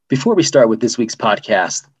Before we start with this week's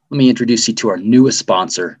podcast, let me introduce you to our newest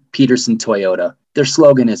sponsor, Peterson Toyota. Their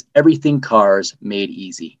slogan is everything cars made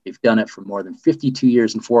easy. They've done it for more than 52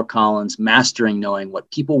 years in Fort Collins, mastering knowing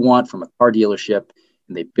what people want from a car dealership,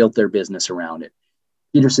 and they built their business around it.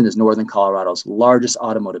 Peterson is Northern Colorado's largest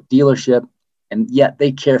automotive dealership, and yet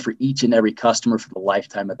they care for each and every customer for the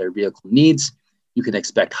lifetime of their vehicle needs. You can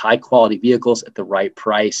expect high-quality vehicles at the right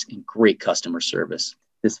price and great customer service.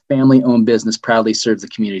 This family-owned business proudly serves the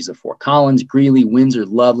communities of Fort Collins, Greeley, Windsor,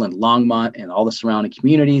 Loveland, Longmont, and all the surrounding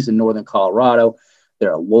communities in Northern Colorado.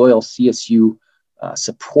 They're a loyal CSU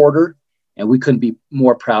supporter, and we couldn't be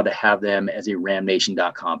more proud to have them as a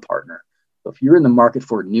RamNation.com partner. So if you're in the market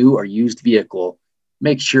for a new or used vehicle,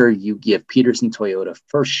 make sure you give Peterson Toyota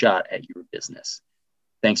first shot at your business.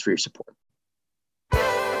 Thanks for your support.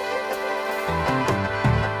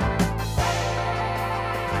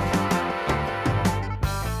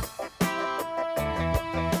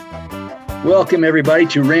 Welcome, everybody,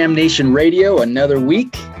 to Ram Nation Radio. Another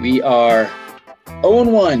week. We are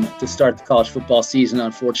 0-1 to start the college football season,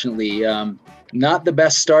 unfortunately. Not the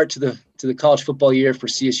best start to the college football year for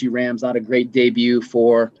CSU Rams. Not a great debut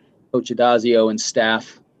for Coach Addazio and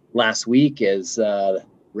staff last week as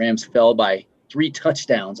Rams fell by 3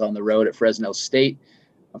 touchdowns on the road at Fresno State.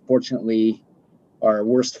 Unfortunately, our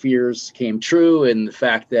worst fears came true in the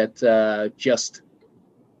fact that just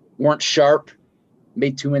weren't sharp.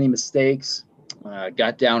 Made too many mistakes,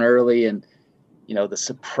 got down early, and, the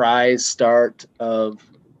surprise start of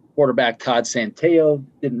quarterback Todd Santillo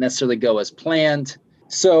didn't necessarily go as planned.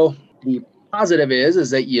 So the positive is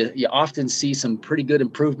that you often see some pretty good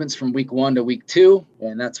improvements from week 1 to week 2,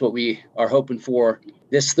 and that's what we are hoping for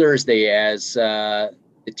this Thursday as the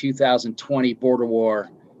 2020 Border War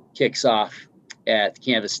kicks off at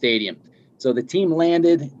Canvas Stadium. So the team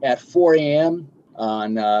landed at 4 a.m.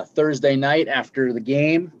 on Thursday night after the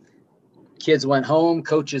game. Kids went home.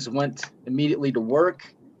 Coaches went immediately to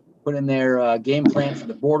work, put in their game plan for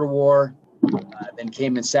the Border War, then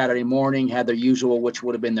came in Saturday morning, had their usual, which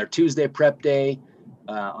would have been their Tuesday prep day.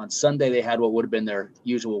 On Sunday, they had what would have been their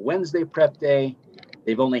usual Wednesday prep day.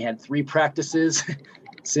 They've only had 3 practices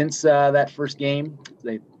since that first game.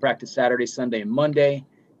 They practiced Saturday, Sunday, and Monday,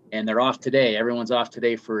 and they're off today. Everyone's off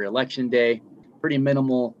today for Election Day. Pretty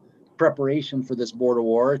minimal preparation for this Border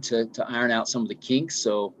War to iron out some of the kinks.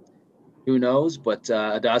 So who knows? But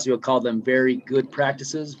Addazio called them very good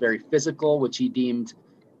practices, very physical, which he deemed,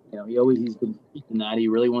 he's been speaking that. He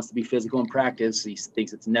really wants to be physical in practice. He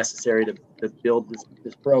thinks it's necessary to build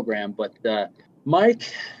this program. But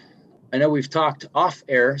Mike, I know we've talked off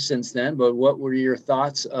air since then, but what were your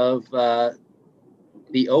thoughts of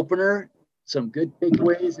the opener? Some good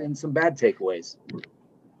takeaways and some bad takeaways.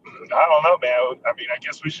 I don't know, man. I mean, I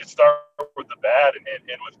guess we should start with the bad and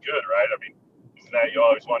end with good, right? I mean, isn't that you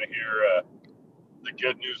always want to hear the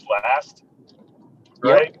good news last,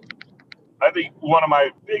 right? Yep. I think one of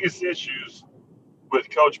my biggest issues with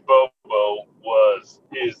Coach Bobo was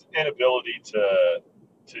his inability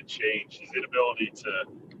to change, his inability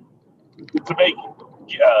to make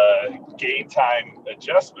game time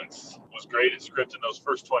adjustments. Was great at scripting those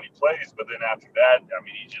first 20 plays, but then after that, I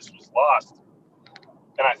mean, he just was lost.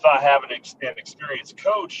 And I thought having an experienced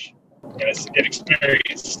coach and an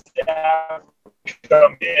experienced staff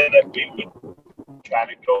come in, that we would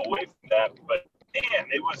kind of go away from that. But, man,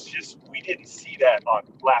 it was just, we didn't see that on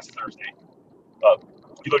last Thursday.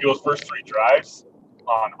 You look at those first 3 drives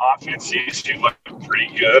on offense, you looked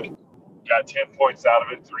pretty good. Got 10 points out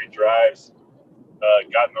of it, 3 drives.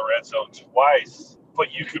 Got in the red zone twice.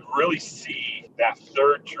 But you could really see that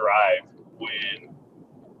 3rd drive when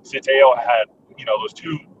Santillo had, those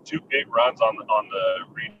two big runs on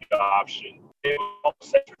the read option. It was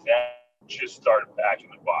almost after that just started back in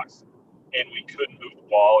the box, and we couldn't move the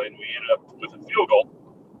ball, and we ended up with a field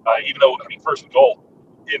goal. Even though, first and goal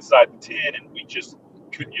inside the 10, and we just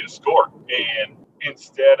couldn't get a score. And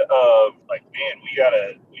instead of we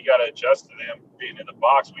gotta adjust to them being in the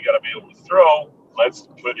box, we gotta be able to throw. Let's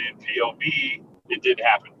put in POB. It didn't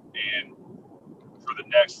happen, and for the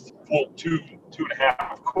next full two and a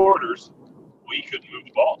half quarters, we couldn't move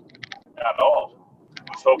the ball at all.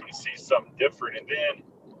 I was hoping to see something different. And then,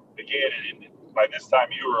 again, by this time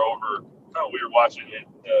you were over, we were watching it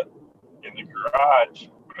in the garage.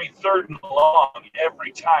 3rd and long,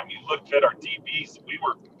 every time you looked at our DBs, we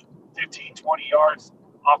were 15, 20 yards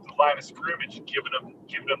off the line of scrimmage, giving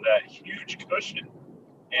them that huge cushion.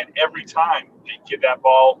 And every time they'd get that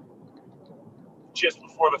ball just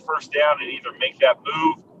before the first down and either make that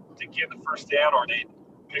move to get the first down, or they'd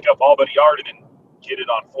pick up all but a yard and get it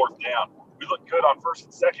on 4th down. We look good on 1st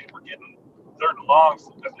and 2nd. We're getting 3rd and longs,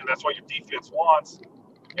 and that's what your defense wants.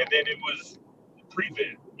 And then it was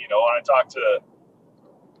pre-vid. I talked to,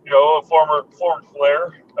 a former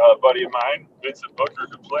Flair buddy of mine, Vincent Booker,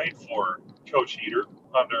 who played for Coach Heater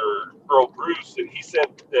under Earl Bruce, and he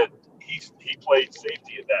said that he played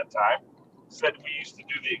safety at that time. Said we used to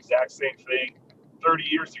do the exact same thing 30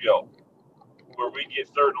 years ago, where we get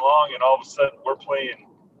third and long, and all of a sudden we're playing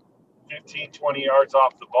 15, 20 yards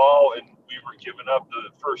off the ball, and we were giving up the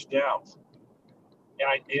first downs.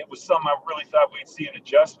 And it was something I really thought we'd see an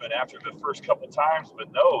adjustment after the first couple times,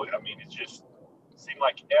 but no, it just seemed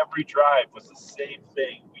like every drive was the same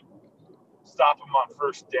thing. We stop them on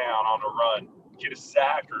first down on a run, get a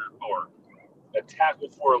sack or a tackle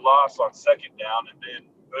for a loss on second down, and then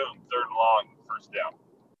boom, third and long, first down.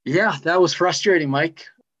 Yeah, that was frustrating, Mike.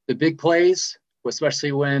 The big plays,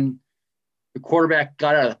 especially when the quarterback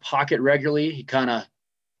got out of the pocket regularly, he kind of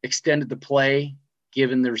extended the play,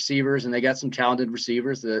 given the receivers, and they got some talented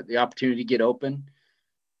receivers, the opportunity to get open.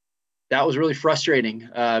 That was really frustrating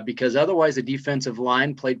because otherwise the defensive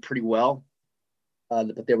line played pretty well.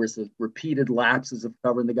 But there was repeated lapses of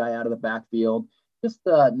covering the guy out of the backfield. Just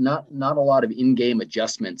not a lot of in-game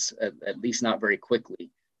adjustments, at least not very quickly.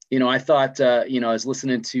 I thought, I was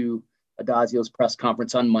listening to Adazio's press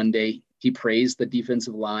conference on Monday. He praised the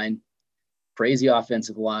defensive line, praised the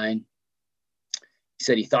offensive line. He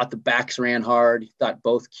said he thought the backs ran hard. He thought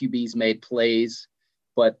both QBs made plays,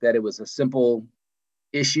 but that it was a simple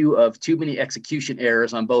issue of too many execution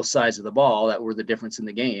errors on both sides of the ball that were the difference in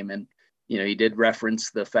the game. And, he did reference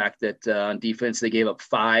the fact that on defense, they gave up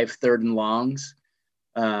 5 third and longs.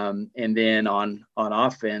 And then on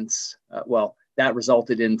offense, that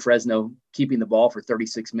resulted in Fresno keeping the ball for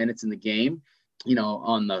 36 minutes in the game.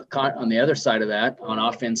 On the other side of that, on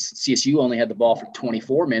offense, CSU only had the ball for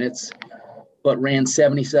 24 minutes, but ran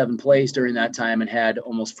 77 plays during that time and had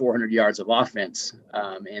almost 400 yards of offense.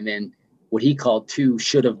 And then what he called 2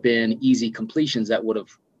 should have been easy completions that would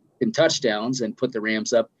have been touchdowns and put the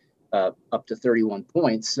Rams up to 31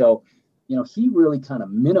 points. So, he really kind of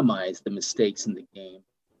minimized the mistakes in the game.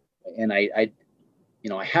 And I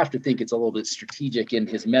have to think it's a little bit strategic in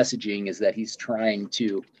his messaging, is that he's trying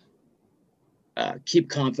to keep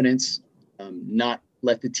confidence, not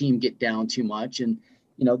let the team get down too much. And,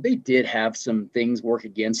 they did have some things work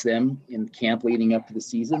against them in camp leading up to the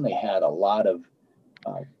season. They had a lot of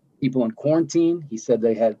people in quarantine. He said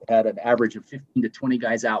they had an average of 15 to 20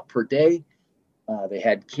 guys out per day. They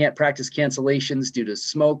had practice cancellations due to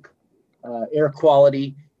smoke, air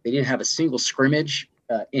quality. They didn't have a single scrimmage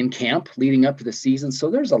in camp leading up to the season.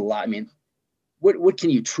 So there's a lot. What can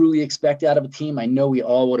you truly expect out of a team? I know we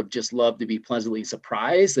all would have just loved to be pleasantly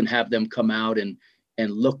surprised and have them come out and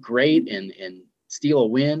look great and steal a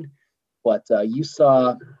win. But you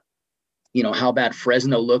saw, how bad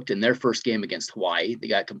Fresno looked in their first game against Hawaii. They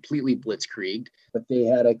got completely blitzkrieged, but they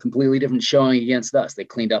had a completely different showing against us. They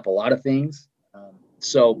cleaned up a lot of things.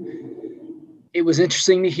 So it was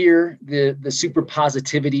interesting to hear the super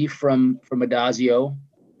positivity from Adazio.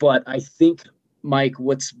 But I think, Mike,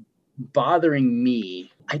 what's bothering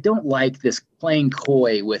me, I don't like this playing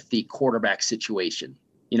coy with the quarterback situation.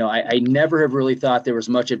 I never have really thought there was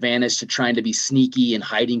much advantage to trying to be sneaky and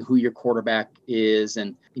hiding who your quarterback is.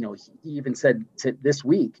 And, he even said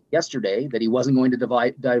yesterday, that he wasn't going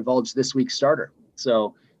to divulge this week's starter.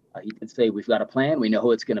 So he did say, we've got a plan. We know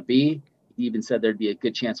who it's going to be. He even said there'd be a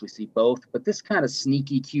good chance we see both. But this kind of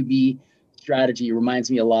sneaky QB strategy reminds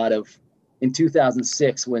me a lot of in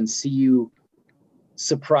 2006 when CU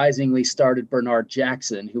surprisingly started Bernard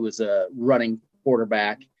Jackson, who was a running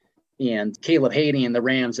quarterback, and Caleb Haney and the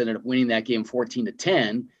Rams ended up winning that game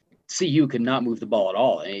 14-10. CU could not move the ball at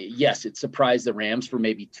all. And yes, it surprised the Rams for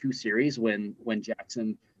maybe 2 series when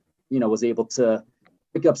Jackson, was able to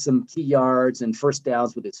pick up some key yards and first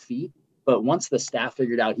downs with his feet. But once the staff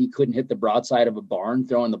figured out he couldn't hit the broadside of a barn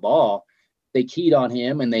throwing the ball, they keyed on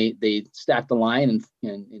him and they stacked the line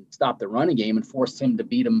and stopped the running game and forced him to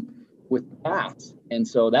beat him with the pass. And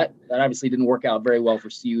so that obviously didn't work out very well for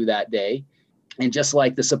CU that day. And just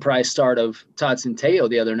like the surprise start of Todd Centeio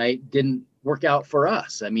the other night didn't work out for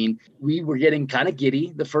us. We were getting kind of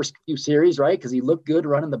giddy the first few series, right? Because he looked good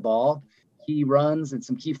running the ball, key runs and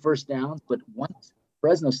some key first downs. But once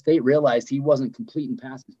Fresno State realized he wasn't completing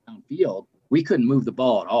passes downfield, we couldn't move the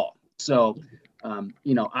ball at all. So,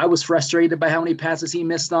 I was frustrated by how many passes he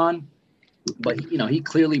missed on. But, he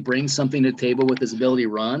clearly brings something to the table with his ability to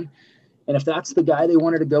run. And if that's the guy they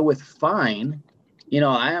wanted to go with, fine.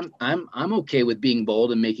 I'm okay with being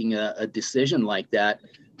bold and making a decision like that.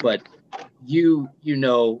 But you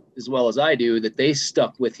know as well as I do that they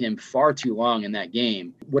stuck with him far too long in that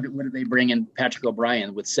game. What did they bring in Patrick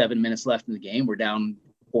O'Brien with 7 minutes left in the game? We're down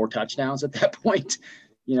 4 touchdowns at that point.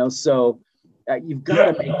 So you've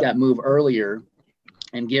got to make that move earlier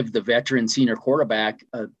and give the veteran senior quarterback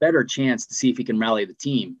a better chance to see if he can rally the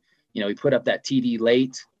team. He put up that TD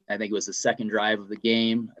late. I think it was the second drive of the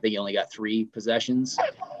game. I think he only got 3 possessions,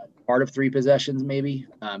 part of 3 possessions maybe.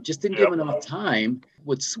 Just didn't give him enough time.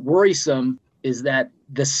 What's worrisome is that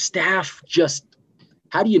the staff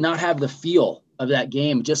how do you not have the feel of that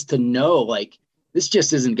game just to know, like, this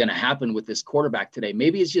just isn't going to happen with this quarterback today.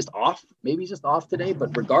 Maybe it's just off. Maybe he's just off today.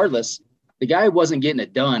 But regardless, the guy wasn't getting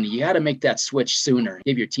it done. You got to make that switch sooner.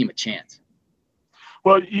 Give your team a chance.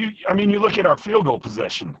 Well, you look at our field goal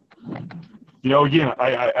possession. Again,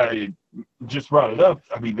 I just brought it up.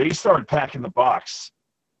 I mean, they started packing the box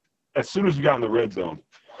as soon as we got in the red zone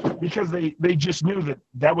because they just knew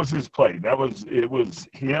that was his play. It was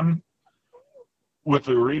him with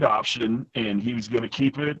the read option, and he was going to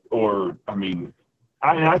keep it.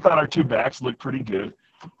 I thought our 2 backs looked pretty good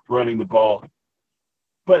running the ball.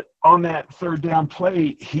 But on that third down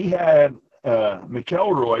play, he had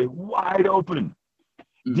McElroy wide open.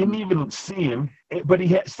 Mm-hmm. Didn't even see him, but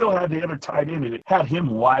he still had the other tight end, and it had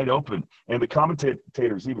him wide open. And the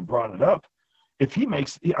commentators even brought it up. If he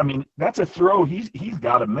makes – that's a throw he's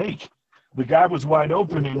got to make. The guy was wide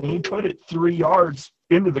open, and he put it 3 yards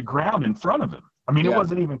into the ground in front of him. It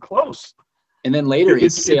wasn't even close. And then later he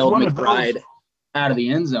sailed McBride out of the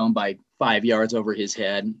end zone by 5 yards over his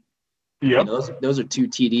head. Yeah, those are 2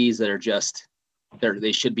 TDs that are just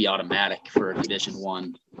they should be automatic for a Division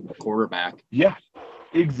I quarterback. Yeah,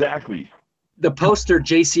 exactly. The poster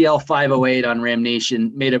JCL 508 on Ram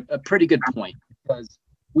Nation made a pretty good point because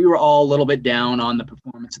we were all a little bit down on the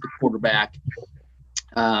performance of the quarterback.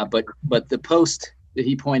 But the post that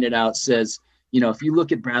he pointed out says, if you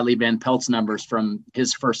look at Bradley Van Pelt's numbers from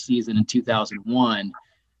his first season in 2001,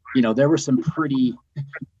 there were some pretty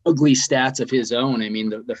ugly stats of his own.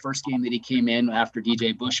 The first game that he came in after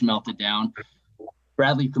DJ Bush melted down,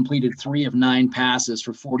 Bradley completed 3 of 9 passes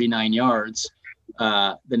for 49 yards.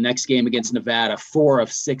 The next game against Nevada, 4 of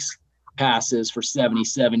 6 passes for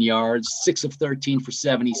 77 yards, 6 of 13 for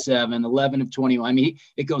 77, 11 of 21.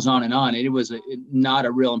 It goes on and on. And it was not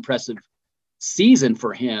a real impressive season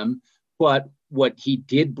for him. But what he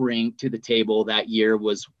did bring to the table that year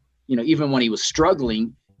was, even when he was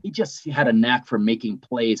struggling, he had a knack for making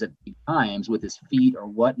plays at times with his feet or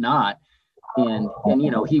whatnot. And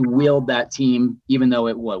he willed that team, even though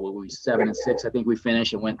it was 7-6, I think we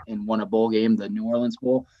finished and went and won a bowl game, the New Orleans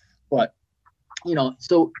Bowl. But,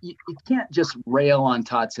 so you can't just rail on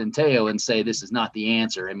Todd Centeio and say this is not the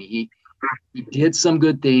answer. He did some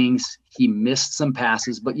good things. He missed some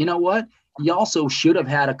passes, but you know what? He also should have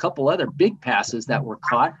had a couple other big passes that were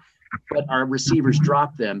caught, but our receivers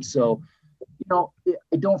dropped them. So,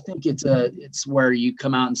 I don't think it's where you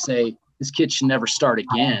come out and say this kid should never start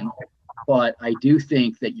again. But I do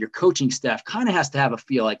think that your coaching staff kind of has to have a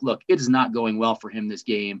feel like, look, it is not going well for him this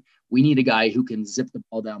game. We need a guy who can zip the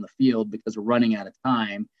ball down the field because we're running out of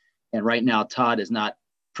time. And right now, Todd has not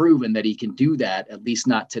proven that he can do that, at least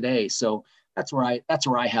not today. So that's where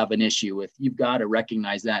I have an issue with. You've got to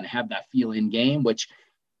recognize that and have that feel in game, which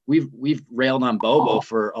we've railed on Bobo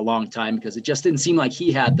for a long time because it just didn't seem like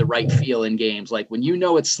he had the right feel in games. Like when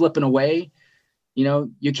it's slipping away,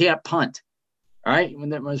 you can't punt. All right. When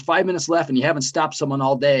there's 5 minutes left and you haven't stopped someone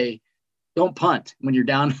all day, don't punt. When you're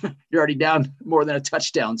down, you're already down more than a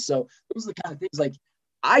touchdown. So those are the kind of things like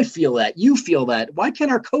I feel that, you feel that. Why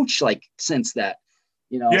can't our coach sense that?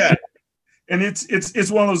 Yeah. And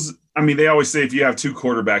it's one of those. They always say if you have 2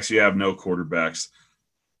 quarterbacks, you have no quarterbacks.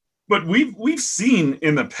 But we've seen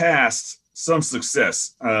in the past some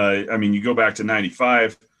success. You go back to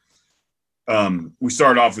 95. We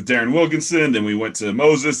started off with Darren Wilkinson, then we went to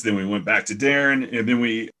Moses, then we went back to Darren, and then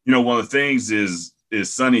one of the things is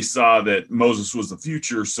Sonny saw that Moses was the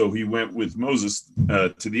future, so he went with Moses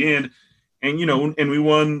to the end, and we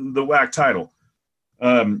won the WAC title.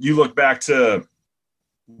 You look back to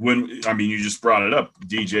when you just brought it up,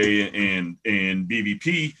 DJ and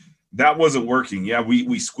BVP. That wasn't working. Yeah,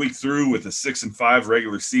 we squeaked through with a 6-5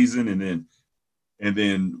 regular season, and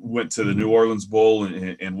then went to the New Orleans Bowl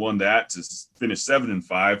and won that to finish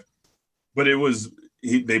 7-5. But it was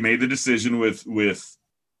they made the decision with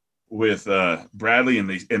Bradley, and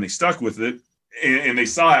they stuck with it, and they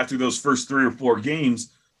saw after those first 3 or 4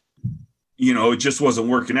 games, it just wasn't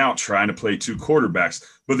working out trying to play 2 quarterbacks.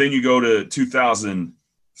 But then you go to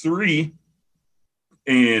 2003,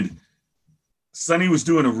 and Sonny was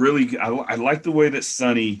doing I like the way that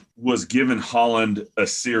Sonny was giving Holland a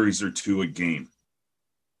series or 2 a game.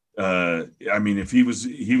 If he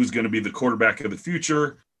was going to be the quarterback of the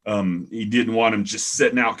future, He didn't want him just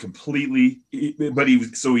sitting out completely, but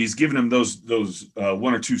he's giving him those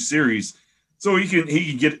 1 or 2 series so he can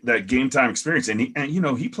get that game time experience. And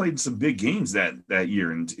he played some big games that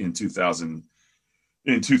year in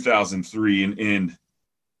 2003, and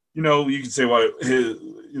you can say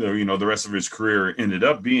the rest of his career ended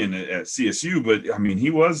up being at CSU, but I mean he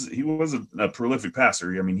was a prolific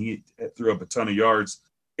passer. I mean he threw up a ton of yards.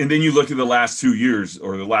 And then you look at the last 2 years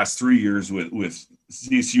or the last 3 years with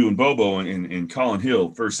CSU and Bobo and Colin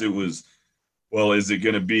Hill. First it was, well, is it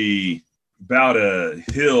going to be Bauta,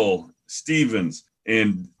 Hill, Stevens,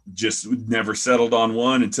 and just never settled on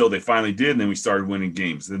one until they finally did, and then we started winning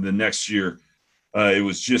games. Then the next year it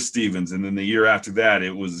was just Stevens, and then the year after that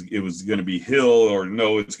it was going to be Hill, or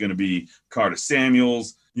no, it's going to be Carter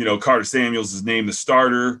Samuels. Carter Samuels is named the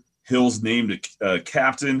starter. Hill's named a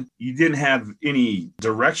captain. You didn't have any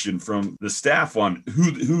direction from the staff on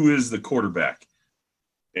who is the quarterback.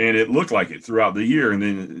 And it looked like it throughout the year. And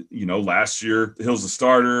then, last year, Hill's the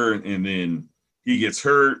starter, and then he gets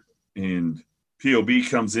hurt, and POB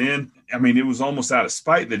comes in. I mean, it was almost out of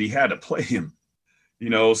spite that he had to play him,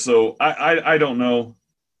 So I don't know.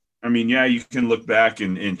 I mean, yeah, you can look back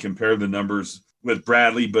and compare the numbers with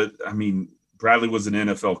Bradley, but, I mean, Bradley was an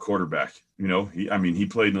NFL quarterback. He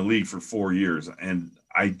played in the league for 4 years, and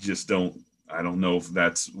I don't know if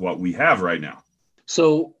that's what we have right now.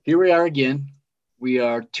 So here we are again. We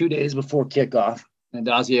are 2 days before kickoff.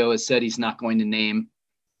 Addazio has said he's not going to name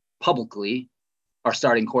publicly our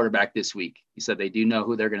starting quarterback this week. He said they do know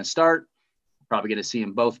who they're going to start. Probably going to see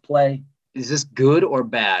them both play. Is this good or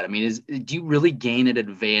bad? I mean, do you really gain an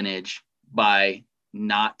advantage by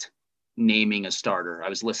not naming a starter? I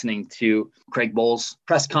was listening to Craig Bohl's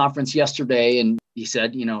press conference yesterday, and he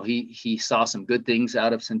said, he saw some good things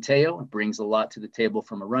out of Centeio. It brings a lot to the table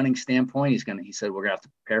from a running standpoint. He said, we're going to have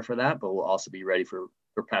to prepare for that, but we'll also be ready for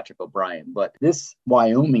Patrick O'Brien. But this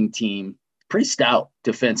Wyoming team, pretty stout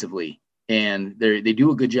defensively, and they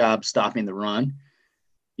do a good job stopping the run.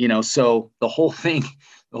 So the whole thing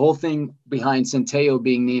behind Centeio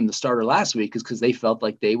being named the starter last week is because they felt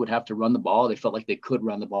like they would have to run the ball. They felt like they could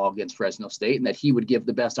run the ball against Fresno State, and that he would give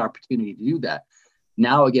the best opportunity to do that.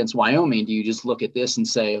 Now against Wyoming, do you just look at this and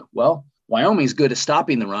say, well, Wyoming's good at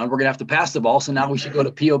stopping the run. We're going to have to pass the ball, so now we should go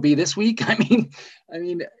to POB this week? I mean,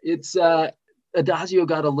 it's Addazio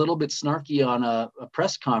got a little bit snarky on a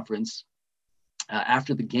press conference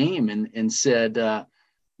after the game and said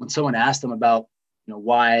when someone asked him about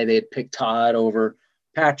why they had picked Todd over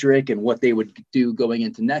Patrick and what they would do going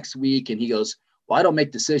into next week, and he goes, well, I don't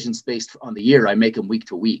make decisions based on the year. I make them week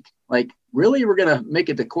to week. Like, really? We're going to make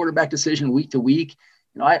it the quarterback decision week to week?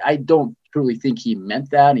 I don't truly think he meant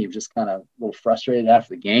that. And he was just kind of a little frustrated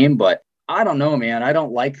after the game. But I don't know, man. I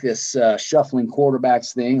don't like this shuffling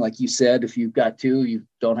quarterbacks thing. Like you said, if you've got two, you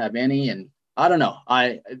don't have any. And I don't know.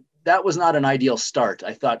 That was not an ideal start.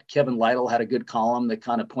 I thought Kevin Lytle had a good column that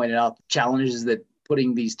kind of pointed out the challenges that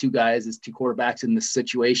putting these two guys as two quarterbacks in this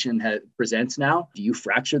situation presents now. Do you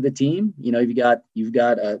fracture the team? You've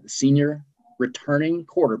got a senior returning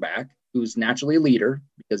quarterback who's naturally a leader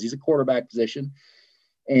because he's a quarterback position.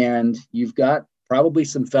 And you've got probably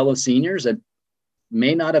some fellow seniors that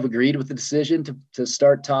may not have agreed with the decision to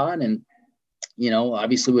start Todd. And,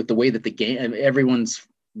 obviously with the way that the game, everyone's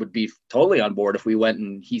would be totally on board if we went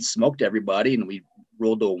and he smoked everybody and we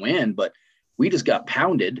rolled to a win, but we just got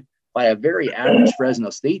pounded by a very average Fresno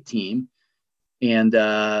State team. And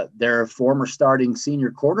their former starting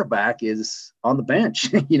senior quarterback is on the bench,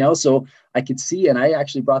 so I could see, and I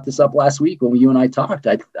actually brought this up last week when you and I talked,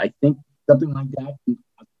 I think something like that can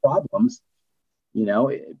have problems.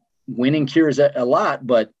 Winning cures a lot,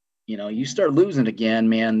 but you start losing again,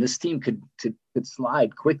 man, this team could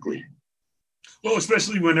slide quickly. Well,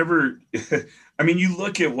 especially whenever, you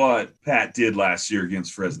look at what Pat did last year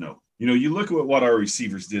against Fresno. You look at what our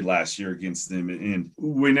receivers did last year against them, and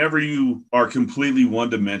whenever you are completely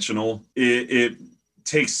one-dimensional, it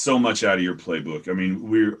takes so much out of your playbook. I mean,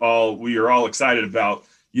 we are all excited about,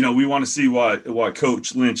 we want to see what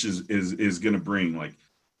Coach Lynch is going to bring, like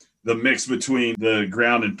the mix between the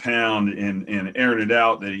ground and pound and airing it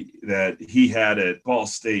out that he had at Ball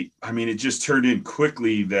State. I mean, it just turned in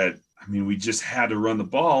quickly that, we just had to run the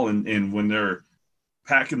ball, and when they're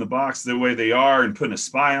packing the box the way they are and putting a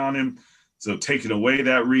spy on him, so taking away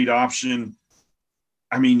that read option,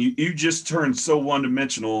 you just turn so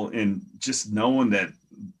one-dimensional, and just knowing that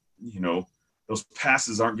those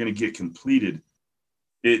passes aren't going to get completed,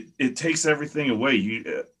 it takes everything away.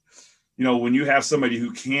 When you have somebody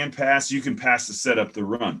who can pass, you can pass to set up the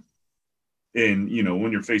run. And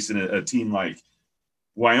when you're facing a team like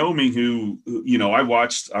Wyoming, who I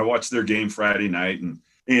watched their game Friday night, and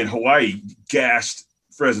and Hawaii gashed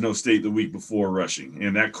Fresno State the week before rushing.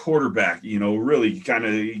 And that quarterback, really kind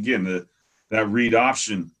of, again, that read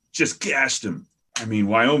option just gashed him. I mean,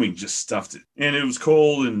 Wyoming just stuffed it. And it was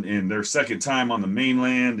cold and their second time on the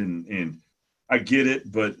mainland, and I get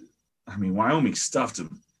it, but I mean, Wyoming stuffed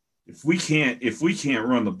them. If we can't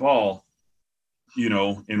run the ball,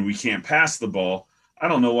 and we can't pass the ball, I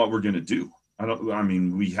don't know what we're going to do.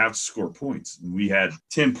 We have to score points. We had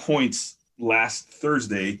 10 points last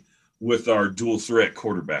Thursday with our dual threat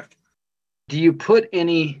quarterback. Do you put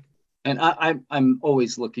any, and I'm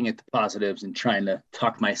always looking at the positives and trying to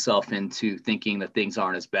talk myself into thinking that things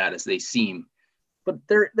aren't as bad as they seem, but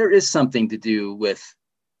there is something to do with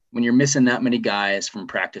when you're missing that many guys from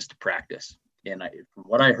practice to practice. And from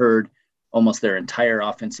what I heard, almost their entire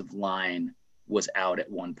offensive line was out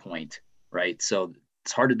at one point, right? So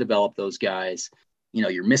it's hard to develop those guys.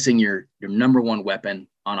 You're missing your number one weapon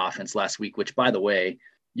on offense last week, which, by the way,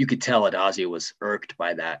 you could tell Addazio was irked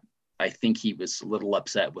by that. I think he was a little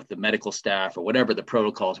upset with the medical staff or whatever the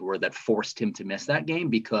protocols were that forced him to miss that game,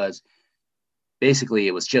 because basically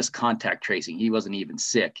it was just contact tracing. He wasn't even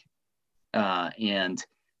sick. And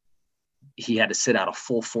he had to sit out a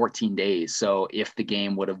full 14 days. So if the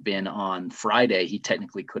game would have been on Friday, he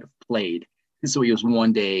technically could have played. And so he was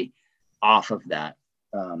 1 day off of that.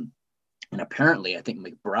 And apparently, I think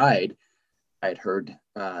McBride, I had heard,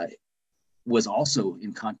 was also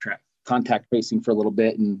in contact tracing for a little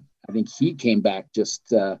bit. And I think he came back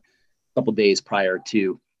just a couple days prior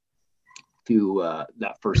to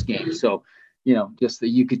that first game. So, just that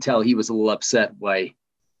you could tell he was a little upset by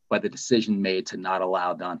the decision made to not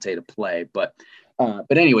allow Dante to play. But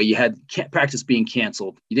anyway, you had practice being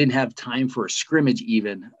canceled. You didn't have time for a scrimmage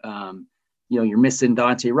even. You're missing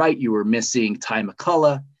Dante Wright. You were missing Ty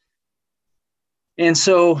McCullough. And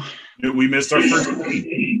so we missed our first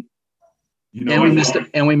game.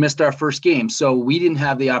 We missed our first game. So we didn't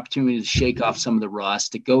have the opportunity to shake off some of the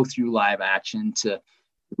rust, to go through live action, to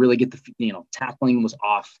really get tackling was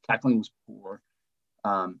off. Tackling was poor.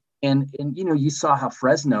 And you saw how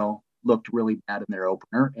Fresno looked really bad in their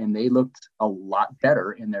opener, and they looked a lot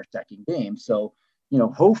better in their second game. So,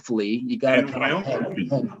 hopefully you got to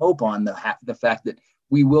hope on the fact that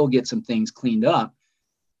we will get some things cleaned up.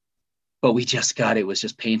 But it was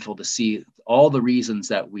just painful to see all the reasons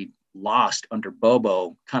that we lost under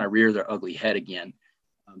Bobo kind of rear their ugly head again.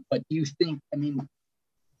 But do you think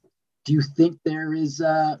there is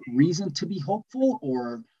reason to be hopeful,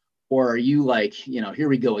 or are you like, here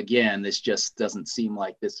we go again, this just doesn't seem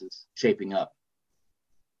like this is shaping up?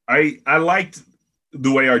 I liked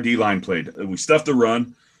the way our D-line played. We stuffed the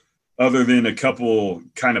run, other than a couple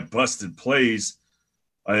kind of busted plays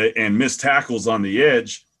and missed tackles on the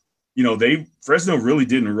edge. Fresno really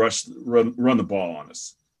didn't run the ball on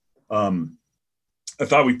us. I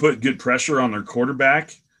thought we put good pressure on their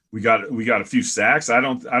quarterback. We got a few sacks. I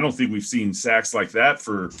don't think we've seen sacks like that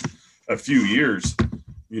for a few years.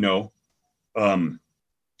 I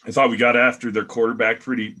thought we got after their quarterback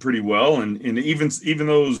pretty well, and even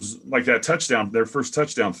those, like that touchdown, their first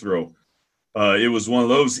touchdown throw, it was one of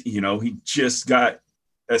those. He just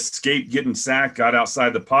escaped getting sacked, got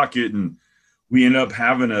outside the pocket, and we ended up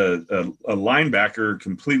having a linebacker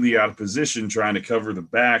completely out of position trying to cover the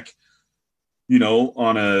back,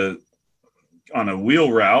 on a wheel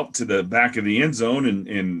route to the back of the end zone,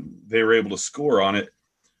 and they were able to score on it.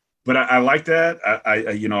 But I like that.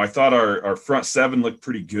 I thought our front seven looked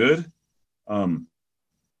pretty good. I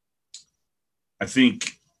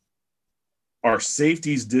think our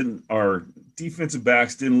defensive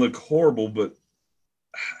backs didn't look horrible, but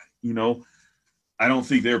I don't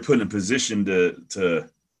think they were put in a position to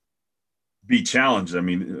be challenged. I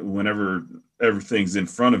mean, whenever everything's in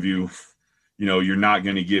front of you, you're not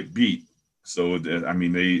going to get beat. So,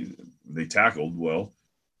 they tackled well.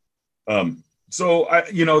 So,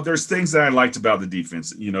 there's things that I liked about the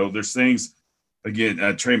defense. There's things, again,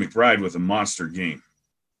 Trey McBride with a monster game.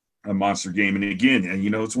 And again,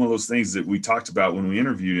 it's one of those things that we talked about when we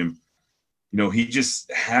interviewed him. He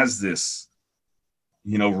just has this,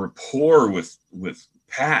 rapport with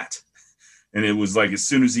Pat. And it was like, as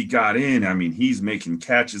soon as he got in, he's making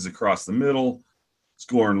catches across the middle,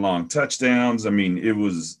 scoring long touchdowns. It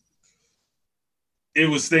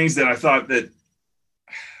was things that I thought that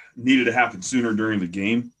needed to happen sooner during the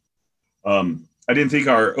game. I didn't think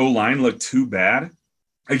our O-line looked too bad.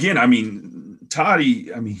 Again,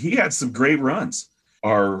 Toddy, he had some great runs.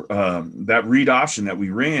 Our that read option that we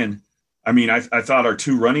ran, I thought our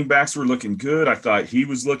two running backs were looking good. I thought he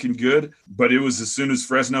was looking good, but it was as soon as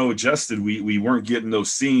Fresno adjusted, we weren't getting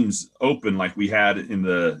those seams open like we had in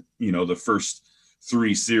the first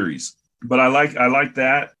three series. But I like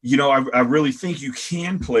that. I really think you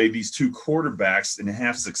can play these two quarterbacks and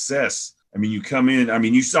have success. I mean, you come in. I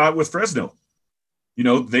mean, you saw it with Fresno.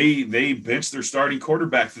 They benched their starting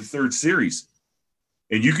quarterback the third series,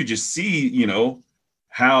 and you could just see,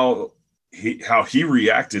 how he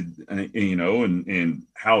reacted, and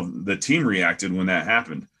how the team reacted when that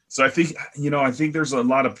happened. So I think there's a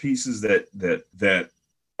lot of pieces that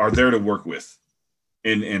are there to work with,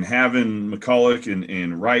 and having McCulloch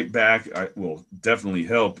and Wright back will definitely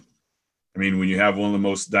help. I mean, when you have one of the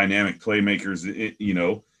most dynamic playmakers,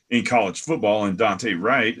 in college football, and Dante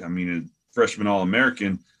Wright, I mean, a freshman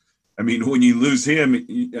All-American. I mean, when you lose him,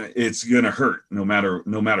 it's going to hurt no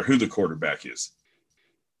matter who the quarterback is.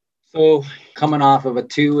 So coming off of a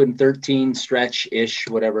 2-13 stretch-ish,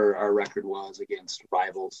 whatever our record was against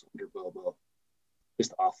rivals under Bobo,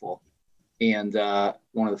 just awful. And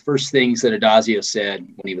one of the first things that Addazio said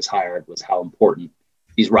when he was hired was how important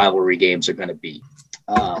these rivalry games are going to be.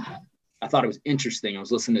 I thought it was interesting. I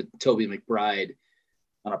was listening to Toby McBride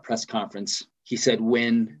on a press conference. He said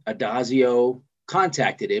when Addazio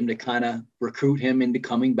contacted him to kind of recruit him into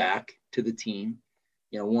coming back to the team,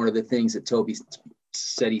 one of the things that Toby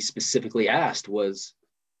said he specifically asked was,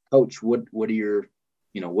 Coach, what are your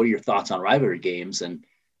thoughts on rivalry games? And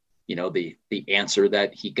the answer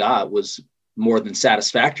that he got was more than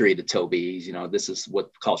satisfactory to Toby. This is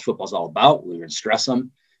what college football is all about. We're going to stress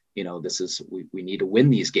them. We need to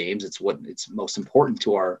win these games. It's most important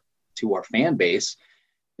to our fan base.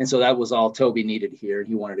 And so that was all Toby needed to hear. And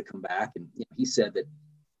he wanted to come back. And he said that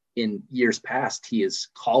in years past, he has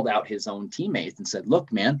called out his own teammates and said, look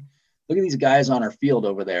at these guys on our field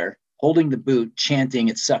over there holding the boot, chanting,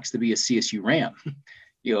 "It sucks to be a CSU Ram."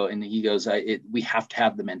 And he goes, we have to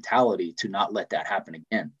have the mentality to not let that happen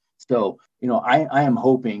again. So, I am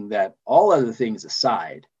hoping that all other things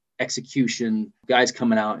aside, execution, guys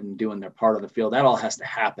coming out and doing their part on the field, that all has to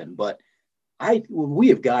happen. But we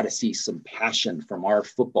have got to see some passion from our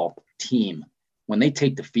football team when they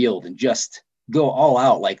take the field and just go all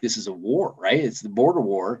out like this is a war, right? It's the border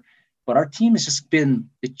war. But our team has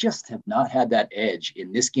just have not had that edge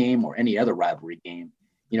in this game or any other rivalry game,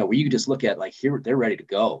 where you just look at like here, they're ready to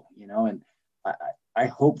go, and I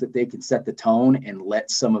hope that they can set the tone and let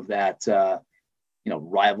some of that,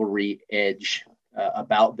 rivalry edge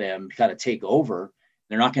about them kind of take over.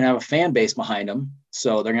 They're not going to have a fan base behind them,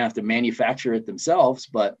 so they're going to have to manufacture it themselves.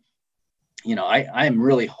 But, I am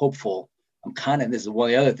really hopeful. This is one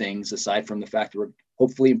of the other things, aside from the fact that we're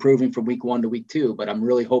hopefully improving from week 1 to week 2, but I'm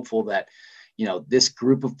really hopeful that, this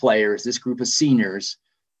group of players, this group of seniors,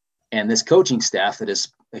 and this coaching staff that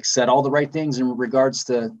has said all the right things in regards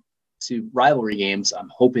to rivalry games, I'm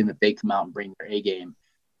hoping that they come out and bring their A game.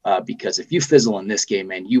 Because if you fizzle in this game,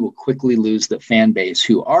 man, you will quickly lose the fan base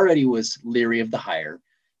who already was leery of the hire.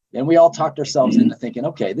 Then we all talked ourselves into thinking,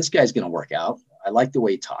 okay, this guy's going to work out. I like the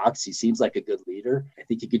way he talks. He seems like a good leader. I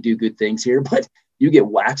think he could do good things here. But you get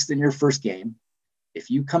waxed in your first game. If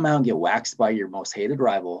you come out and get waxed by your most hated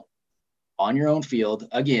rival on your own field,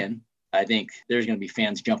 again, I think there's going to be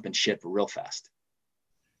fans jumping ship real fast.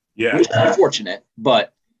 Yeah. Which is unfortunate,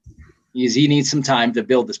 but he needs some time to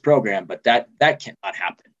build this program. But that cannot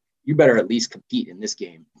happen. You better at least compete in this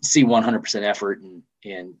game. See 100% effort and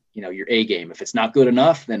your A game. If it's not good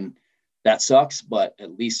enough, then that sucks. But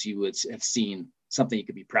at least you would have seen something you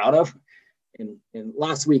could be proud of. And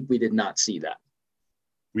last week we did not see that.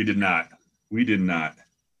 We did not.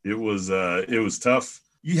 It was tough.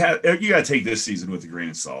 You got to take this season with a grain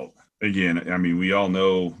of salt. Again, I mean, we all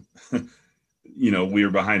know, we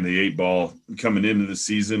were behind the 8 ball coming into the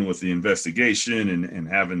season with the investigation and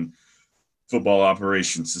having football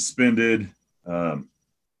operations suspended, not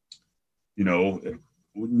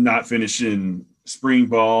finishing spring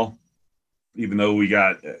ball, even though we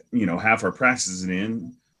got, half our practices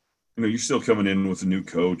in, you're still coming in with a new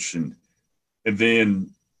coach and then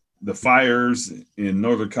the fires in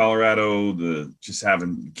Northern Colorado, just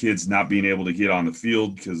having kids not being able to get on the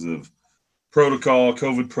field because of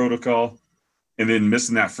COVID protocol, and then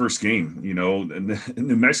missing that first game, in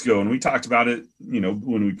New Mexico. And we talked about it,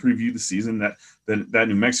 when we previewed the season, that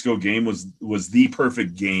New Mexico game was the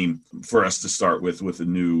perfect game for us to start with a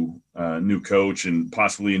new coach and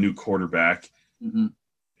possibly a new quarterback. Mm-hmm.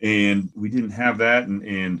 And we didn't have that.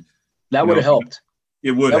 And that would have helped.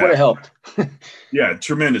 It would have helped. Yeah,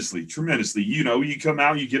 tremendously. You come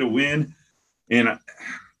out, you get a win, and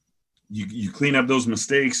you clean up those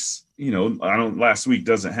mistakes. Last week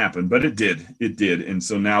doesn't happen, but it did. And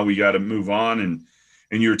so now we got to move on.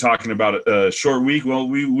 And you were talking about a short week. Well,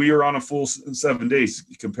 we are on a full 7 days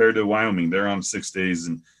compared to Wyoming. They're on 6 days.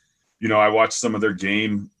 And, I watched some of their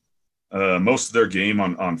game most of their game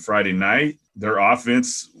on Friday night, their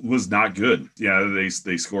offense was not good. Yeah,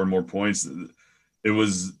 they scored more points. It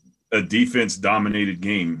was a defense-dominated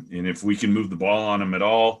game, and if we can move the ball on them at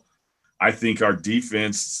all, I think our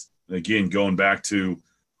defense, again, going back to,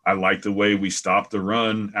 I like the way we stopped the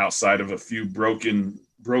run outside of a few broken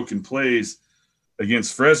plays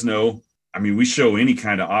against Fresno. I mean, we show any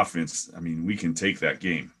kind of offense. I mean, we can take that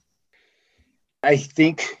game. I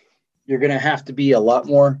think you're going to have to be a lot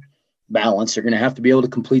more balanced. You're going to have to be able to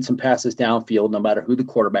complete some passes downfield, no matter who the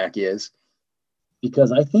quarterback is,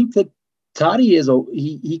 because I think that Toddy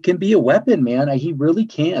he can be a weapon, man. He really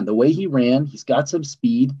can. The way he ran, he's got some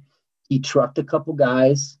speed. He trucked a couple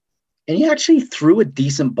guys, and he actually threw a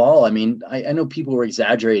decent ball. I mean, I know people were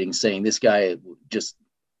exaggerating, saying this guy just,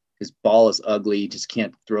 his ball is ugly, just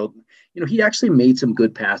can't throw. You know, he actually made some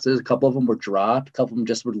good passes. A couple of them were dropped. A couple of them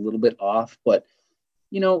just were a little bit off. But,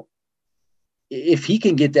 you know, if he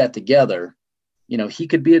can get that together, you know, he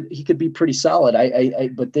could be pretty solid.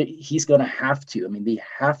 But he's going to have to. I mean, they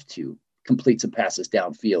have to complete some passes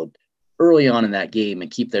downfield early on in that game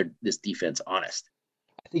and keep this defense honest.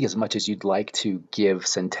 I think as much as you'd like to give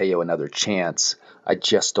Centeio another chance, I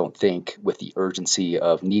just don't think with the urgency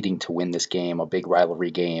of needing to win this game, a big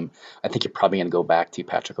rivalry game, I think you're probably going to go back to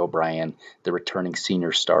Patrick O'Brien, the returning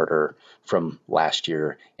senior starter from last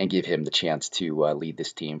year, and give him the chance to lead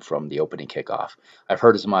this team from the opening kickoff. I've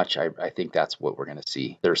heard as much. I think that's what we're going to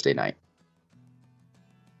see Thursday night.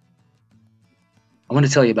 I want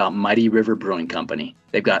to tell you about Mighty River Brewing Company.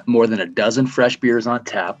 They've got more than a dozen fresh beers on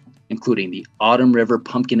tap, including the Autumn River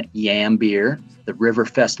Pumpkin Yam Beer, the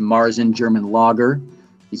Riverfest Marzen German Lager,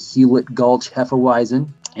 the Hewlett Gulch Hefeweizen,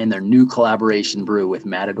 and their new collaboration brew with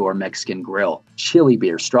Matador Mexican Grill. Chili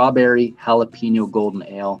beer, strawberry, jalapeno golden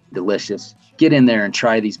ale, delicious. Get in there and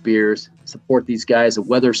try these beers. Support these guys. The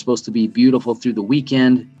weather's supposed to be beautiful through the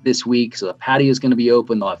weekend this week, so the patio is going to be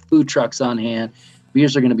open. They'll have food trucks on hand.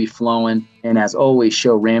 Beers are going to be flowing. And as always,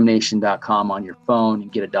 show ramnation.com on your phone and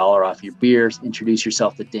get $1 off your beers. Introduce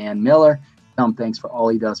yourself to Dan Miller. Tell him thanks for all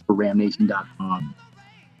he does for ramnation.com.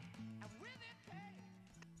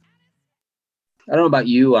 I don't know about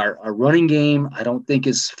you. Our running game, I don't think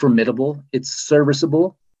is formidable. It's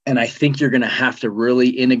serviceable. And I think you're going to have to really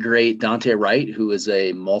integrate Dante Wright, who is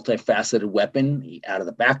a multifaceted weapon out of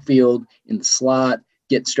the backfield, in the slot,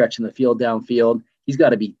 stretching the field downfield. He's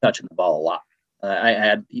got to be touching the ball a lot. I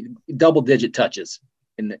had double-digit touches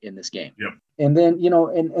in this game. Yep. And then, you know,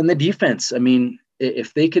 and the defense, I mean,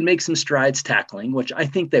 if they can make some strides tackling, which I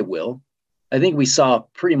think they will, I think we saw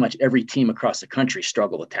pretty much every team across the country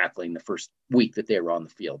struggle with tackling the first week that they were on the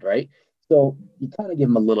field, right? So you kind of give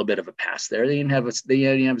them a little bit of a pass there. They didn't have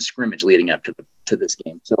a scrimmage leading up to this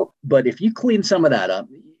game. So, but if you clean some of that up,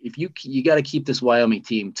 if you got to keep this Wyoming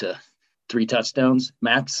team to 3 touchdowns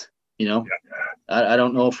max, you know, I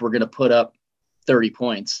don't know if we're going to put up 30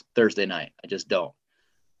 points Thursday night. I just don't.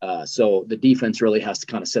 So the defense really has to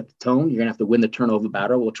kind of set the tone. You're going to have to win the turnover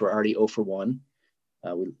battle, which we're already 0 for 1.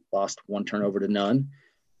 We lost 1 turnover to none.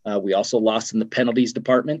 We also lost in the penalties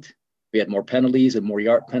department. We had more penalties and more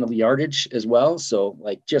penalty yardage as well. So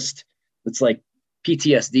it's like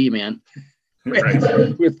PTSD, man,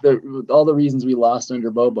 Right. with all the reasons we lost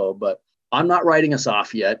under Bobo. But I'm not writing us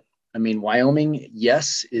off yet. I mean, Wyoming,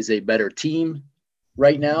 yes, is a better team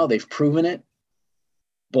right now. They've proven it.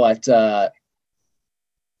 But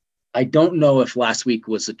I don't know if last week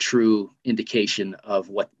was a true indication of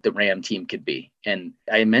what the Ram team could be. And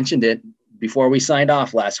I mentioned it before we signed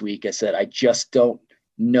off last week. I said, I just don't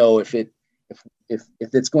know if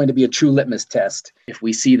it's going to be a true litmus test. If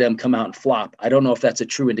we see them come out and flop, I don't know if that's a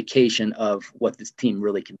true indication of what this team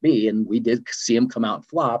really can be. And we did see them come out and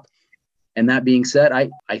flop. And that being said,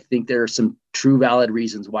 I think there are some true valid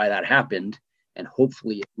reasons why that happened. And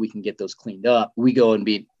hopefully if we can get those cleaned up, we go and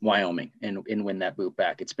beat Wyoming and win that boot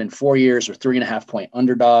back. It's been 4 years. We're 3.5 point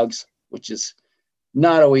underdogs, which is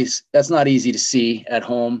that's not easy to see at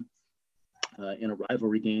home in a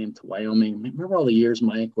rivalry game to Wyoming. Remember all the years,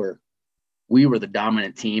 Mike, where we were the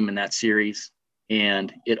dominant team in that series,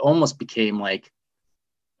 and it almost became like,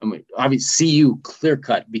 I mean, obviously CU clear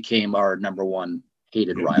cut became our number one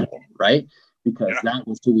hated rival, right? Because that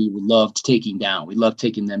was who we loved taking down. We loved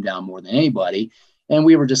taking them down more than anybody. And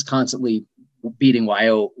we were just constantly beating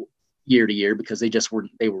YO year to year because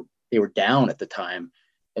they were down at the time.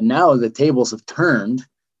 And now the tables have turned,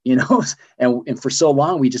 you know, and for so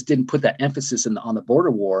long, we just didn't put that emphasis on the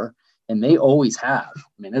border war. And they always have.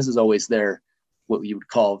 I mean, this is always what you would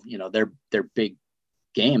call, you know, their big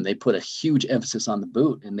game. They put a huge emphasis on the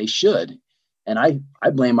boot, and they should. And I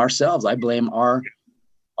blame ourselves. I blame our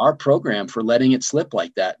our program for letting it slip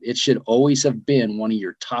like that. It should always have been one of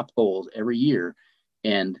your top goals every year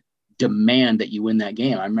and demand that you win that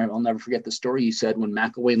game. I'll never forget the story you said when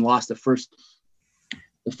McElwain lost the first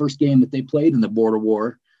game that they played in the Border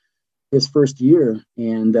War, his first year.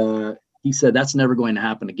 And he said, that's never going to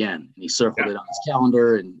happen again. And he circled it on his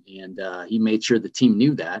calendar, and he made sure the team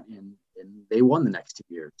knew that, and they won the next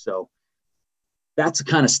 2 years. So that's the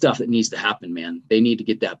kind of stuff that needs to happen, man. They need to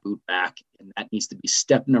get that boot back, and that needs to be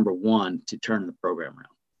step number one to turn the program around.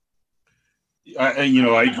 I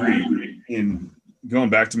agree. In going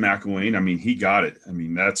back to McElwain, I mean, he got it. I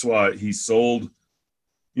mean, that's why he sold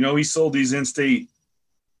these in-state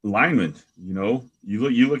linemen.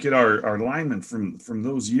 You look at our linemen from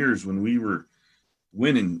those years when we were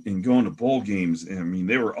winning and going to bowl games. I mean,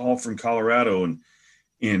 they were all from Colorado,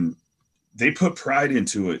 and they put pride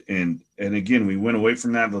into it. And again, we went away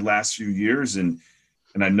from that the last few years. And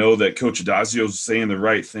I know that Coach Adazio's saying the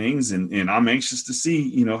right things, and I'm anxious to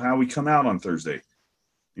see, how we come out on Thursday,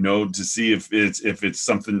 to see if it's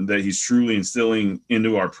something that he's truly instilling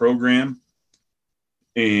into our program.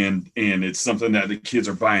 And it's something that the kids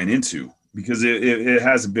are buying into, because it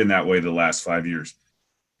hasn't been that way the last 5 years.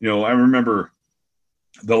 I remember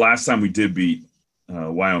the last time we did beat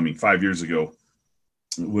Wyoming 5 years ago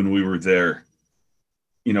when we were there,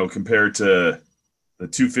 compared to the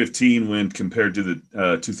 2015 win, compared to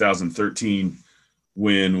the 2013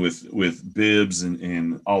 win with Bibbs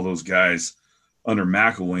and all those guys under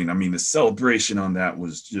McElwain. I mean, the celebration on that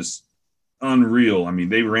was just unreal. I mean,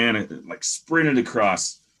 they ran it, like sprinted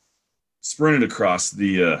across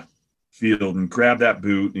the field and grabbed that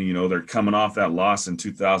boot. And, they're coming off that loss in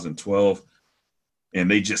 2012,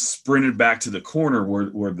 and they just sprinted back to the corner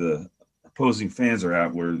where the opposing fans are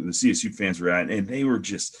at, where the CSU fans were at. And they were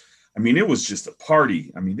just, I mean, it was just a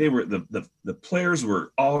party. I mean, they were, the players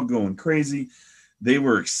were all going crazy. They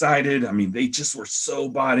were excited. I mean, they just were so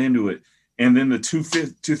bought into it. And then the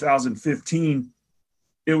 2015,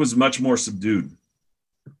 it was much more subdued.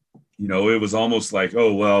 It was almost like,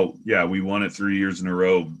 oh, well, yeah, we won it 3 years in a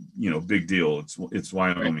row. Big deal. It's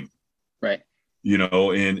Wyoming. Right.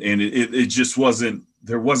 And it just wasn't,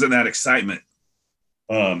 there wasn't that excitement.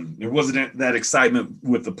 There wasn't that excitement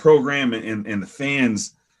with the program and the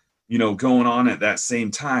fans, going on at that same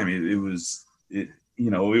time. It's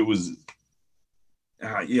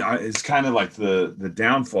kind of like the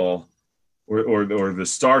downfall or the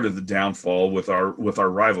start of the downfall with our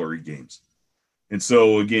rivalry games. And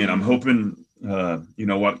so, again, I'm hoping,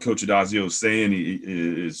 what Coach Adazio is saying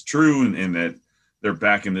is true, and that they're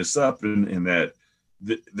backing this up, and that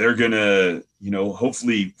they're going to,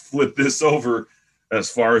 hopefully flip this over as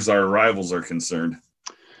far as our rivals are concerned.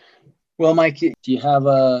 Well, Mike, do you have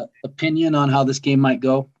an opinion on how this game might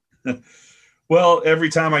go? Well, every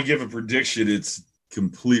time I give a prediction, it's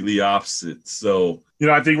completely opposite. So,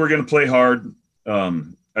 I think we're going to play hard. I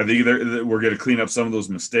think we're going to clean up some of those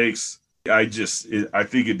mistakes. I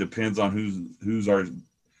think it depends on who's our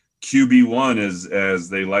QB1, as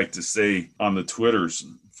they like to say on the Twitters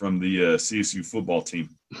from the CSU football team.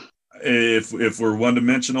 If we're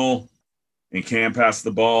one-dimensional and can't pass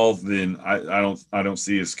the ball, then I don't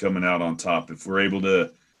see us coming out on top. If we're able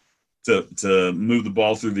to move the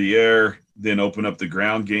ball through the air, then open up the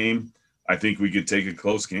ground game, I think we could take a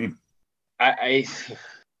close game. I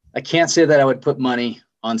can't say that I would put money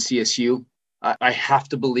on CSU. I have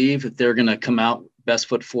to believe that they're going to come out best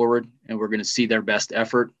foot forward, and we're going to see their best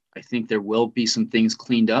effort. I think there will be some things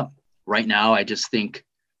cleaned up. Right now, I just think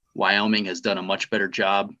Wyoming has done a much better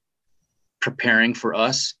job preparing for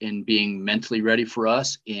us and being mentally ready for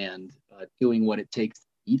us and doing what it takes to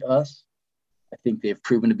beat us. I think they've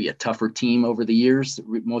proven to be a tougher team over the years,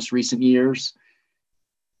 most recent years.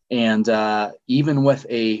 And even with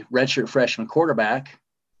a redshirt freshman quarterback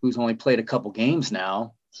who's only played a couple games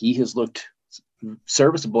now, he has looked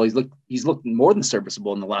serviceable. He's looked more than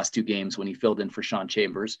serviceable in the last 2 games when he filled in for Sean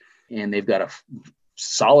Chambers. And they've got a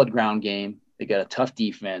solid ground game. They got a tough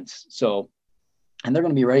defense. And they're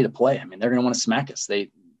going to be ready to play. I mean, they're going to want to smack us. They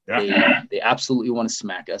absolutely want to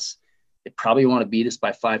smack us. They probably want to beat us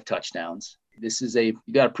by 5 touchdowns. This is you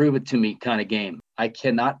got to prove it to me kind of game. I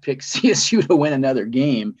cannot pick CSU to win another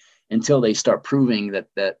game until they start proving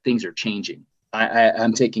that things are changing.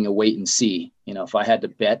 I'm taking a wait and see. If I had to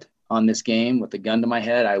bet on this game with a gun to my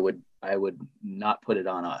head, I would not put it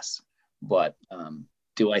on us. But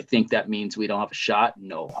do I think that means we don't have a shot?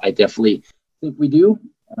 No, I definitely think we do.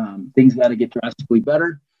 Things got to get drastically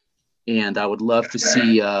better. And I would love to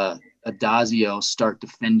see Adazio start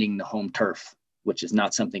defending the home turf, which is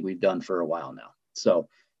not something we've done for a while now. So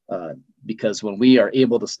because when we are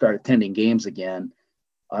able to start attending games again,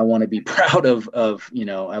 I want to be proud of,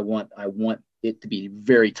 I want it to be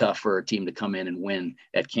very tough for a team to come in and win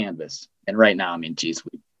at Canvas. And right now, I mean, geez,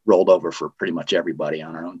 we rolled over for pretty much everybody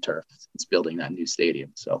on our own turf since building that new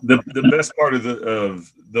stadium. So the best part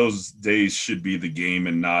of those days should be the game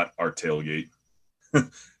and not our tailgate.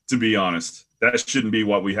 To be honest, that shouldn't be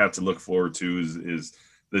what we have to look forward to is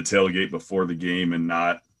the tailgate before the game and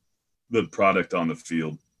not the product on the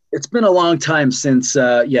field. It's been a long time since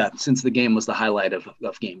the game was the highlight of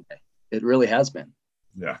game day. It really has been.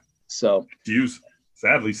 Yeah. So Hughes,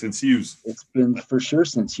 sadly, since Hughes. It's been for sure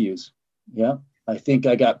since Hughes. Yeah. I think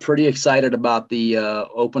I got pretty excited about the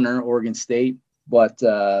opener, Oregon State. But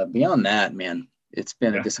beyond that, man, it's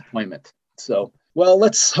been a disappointment. So, well,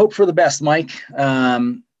 let's hope for the best, Mike.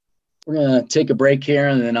 We're going to take a break here,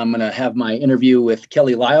 and then I'm going to have my interview with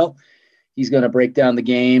Kelly Lyle. He's going to break down the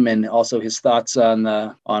game and also his thoughts on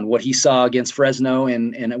what he saw against Fresno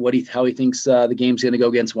and how he thinks the game's going to go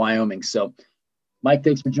against Wyoming. So, Mike,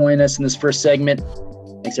 thanks for joining us in this first segment.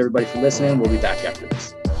 Thanks, everybody, for listening. We'll be back after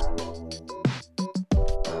this.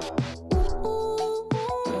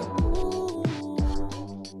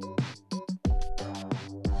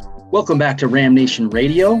 Welcome back to Ram Nation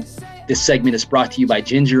Radio. This segment is brought to you by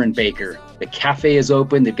Ginger and Baker. The cafe is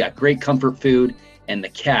open. They've got great comfort food, and the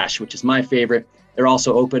cache, which is my favorite. They're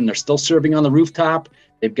also open. They're still serving on the rooftop.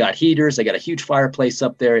 They've got heaters. They got a huge fireplace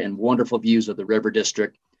up there and wonderful views of the River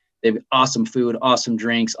District. They've got awesome food, awesome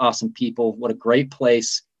drinks, awesome people. What a great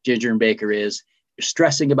place Ginger and Baker is. You're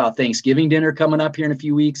stressing about Thanksgiving dinner coming up here in a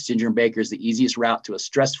few weeks. Ginger and Baker is the easiest route to a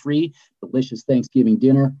stress-free, delicious Thanksgiving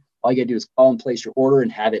dinner. All you got to do is call and place your order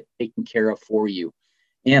and have it taken care of for you.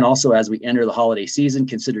 And also, as we enter the holiday season,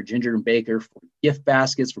 consider Ginger and Baker for gift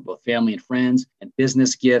baskets for both family and friends and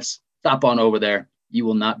business gifts. Stop on over there. You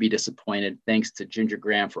will not be disappointed. Thanks to Ginger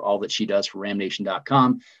Graham for all that she does for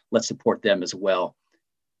ramnation.com. Let's support them as well.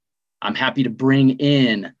 I'm happy to bring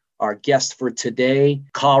in our guest for today,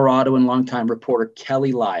 Colorado and longtime reporter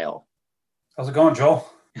Kelly Lyle. How's it going, Joel?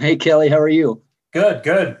 Hey, Kelly, how are you?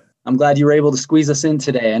 Good. I'm glad you were able to squeeze us in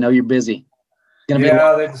today. I know you're busy. They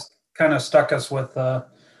just kind of stuck us with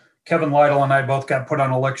Kevin Lytle and I both got put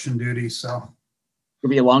on election duty, so.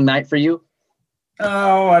 It'll be a long night for you?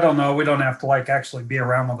 Oh, I don't know. We don't have to actually be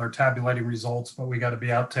around while they're tabulating results, but we got to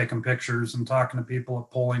be out taking pictures and talking to people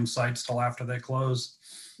at polling sites till after they close.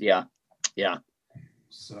 Yeah.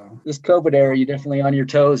 So this COVID era, you're definitely on your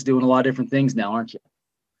toes doing a lot of different things now, aren't you?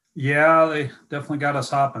 Yeah, they definitely got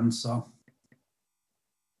us hopping, so.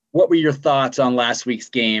 What were your thoughts on last week's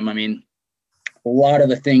game? I mean, a lot of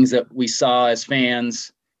the things that we saw as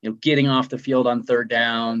fans, getting off the field on third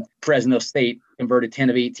down. Fresno State converted 10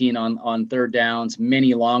 of 18 on third downs,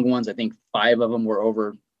 many long ones. I think 5 of them were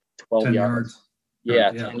over 12 yards.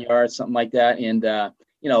 Yeah, 10 yards, something like that. And,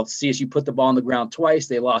 CSU put the ball on the ground twice.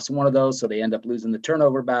 They lost one of those, so they end up losing the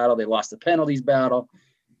turnover battle. They lost the penalties battle,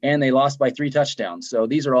 and they lost by 3 touchdowns. So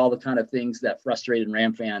these are all the kind of things that frustrated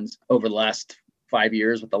Ram fans over the last 5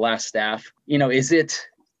 years with the last staff. Is it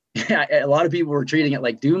 – a lot of people were treating it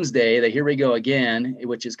like doomsday, that here we go again,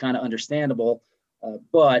 which is kind of understandable.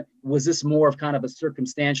 But was this more of kind of a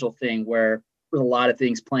circumstantial thing where there's a lot of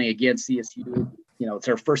things playing against CSU? It's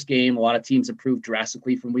our first game. A lot of teams improved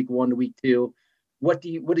drastically from week 1 to week 2. What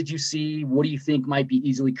did you see? What do you think might be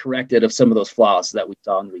easily corrected of some of those flaws that we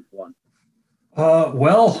saw in week 1?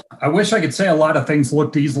 Well, I wish I could say a lot of things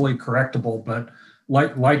looked easily correctable, but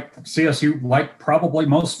like CSU, like probably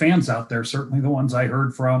most fans out there, certainly the ones I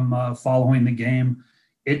heard from following the game,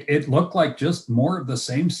 it looked like just more of the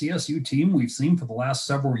same CSU team we've seen for the last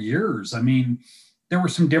several years. I mean, there were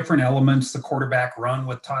some different elements, the quarterback run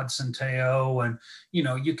with Todd Centeio, and,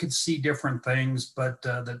 you could see different things, but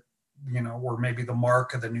that were maybe the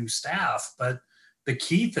mark of the new staff. But the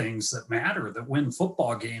key things that matter, that win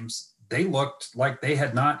football games, they looked like they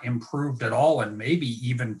had not improved at all and maybe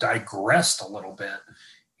even digressed a little bit.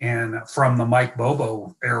 And from the Mike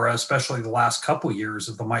Bobo era, especially the last couple years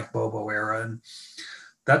of the Mike Bobo era. And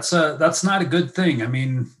that's not a good thing. I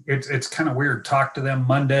mean, it's kind of weird. Talk to them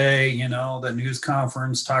Monday, the news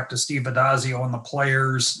conference, talk to Steve Addazio and the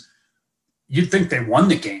players. You'd think they won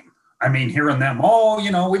the game. I mean, hearing them,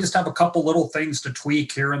 we just have a couple little things to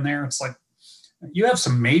tweak here and there. It's like, you have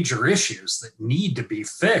some major issues that need to be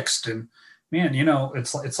fixed. And man,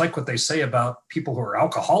 it's like what they say about people who are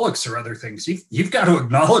alcoholics or other things. You've got to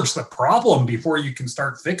acknowledge the problem before you can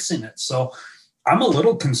start fixing it. So I'm a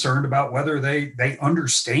little concerned about whether they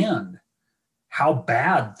understand how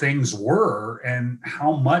bad things were and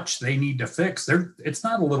how much they need to fix. It's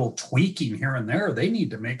not a little tweaking here and there. They need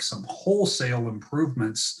to make some wholesale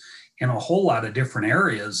improvements in a whole lot of different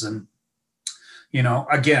areas. And,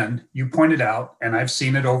 Again, you pointed out, and I've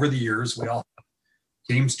seen it over the years,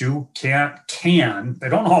 teams they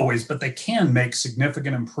don't always, but they can make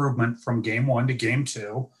significant improvement from game 1 to game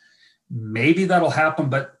 2. Maybe that'll happen,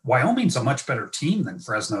 but Wyoming's a much better team than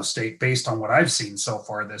Fresno State based on what I've seen so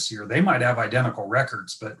far this year. They might have identical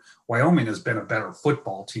records, but Wyoming has been a better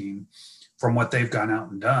football team from what they've gone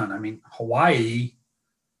out and done. I mean, Hawaii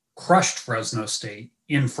crushed Fresno State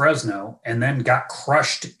in Fresno and then got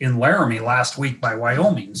crushed in Laramie last week by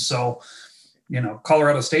Wyoming. So,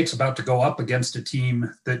 Colorado State's about to go up against a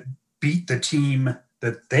team that beat the team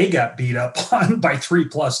that they got beat up on by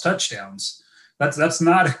 3+ touchdowns. That's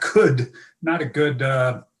not a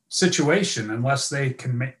good situation unless they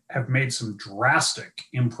can have made some drastic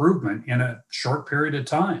improvement in a short period of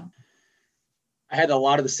time. I had a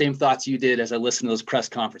lot of the same thoughts you did as I listened to those press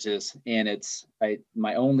conferences, and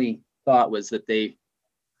my only thought was that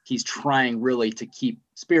he's trying really to keep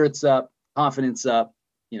spirits up, confidence up,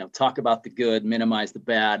 talk about the good, minimize the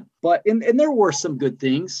bad. But and there were some good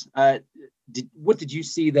things. What did you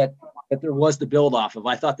see that there was the build off of?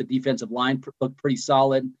 I thought the defensive line looked pretty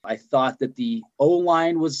solid. I thought that the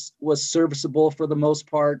O-line was serviceable for the most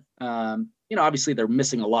part. Obviously they're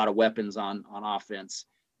missing a lot of weapons on offense,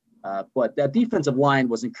 but that defensive line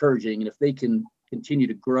was encouraging. And if they can continue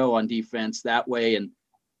to grow on defense that way and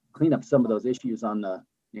clean up some of those issues in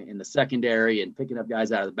the secondary and picking up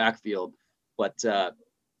guys out of the backfield, but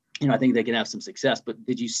I think they can have some success. But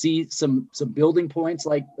did you see some building points?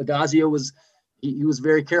 Like Addazio was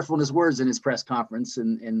very careful in his words in his press conference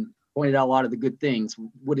and pointed out a lot of the good things.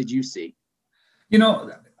 What did you see?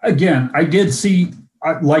 Again, I did see,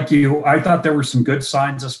 like you, I thought there were some good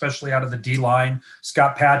signs, especially out of the D-line.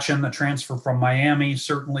 Scott Patchen, the transfer from Miami,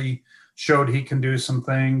 certainly showed he can do some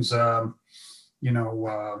things.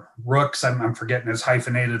 Rooks, I'm forgetting his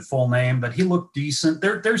hyphenated full name, but he looked decent.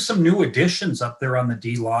 There's some new additions up there on the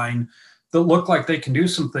D-line that look like they can do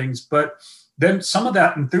some things, but then some of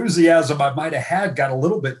that enthusiasm I might have had got a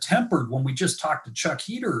little bit tempered when we just talked to Chuck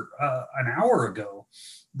Heater a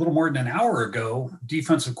little more than an hour ago,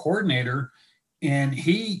 defensive coordinator, and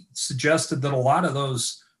he suggested that a lot of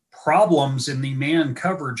those problems in the man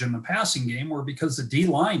coverage in the passing game were because the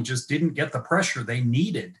D-line just didn't get the pressure they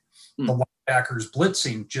needed. The linebackers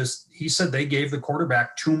blitzing, he said they gave the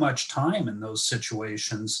quarterback too much time in those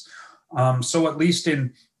situations. So at least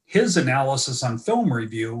in his analysis on film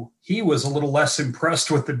review, he was a little less impressed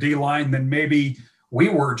with the D-line than maybe we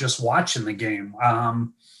were just watching the game.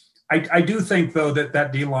 I do think, though,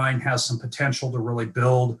 that D-line has some potential to really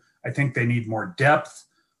build. I think they need more depth.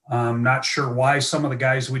 Not sure why some of the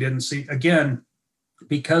guys we didn't see, again,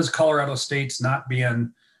 because Colorado State's not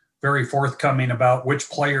being very forthcoming about which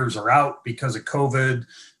players are out because of COVID,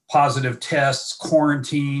 positive tests,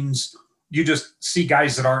 quarantines. You just see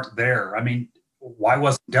guys that aren't there. I mean, why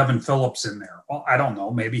wasn't Devin Phillips in there? Well, I don't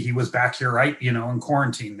know. Maybe he was back here, right? In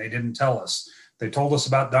quarantine. They didn't tell us. They told us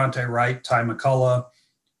about Dante Wright, Ty McCullough.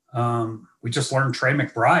 We just learned Trey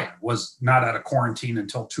McBride was not out of quarantine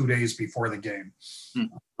until 2 days before the game.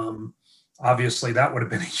 Obviously, that would have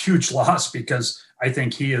been a huge loss because I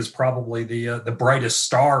think he is probably the brightest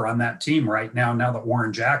star on that team right now that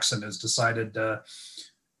Warren Jackson has decided,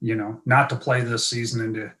 not to play this season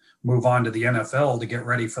and to move on to the NFL to get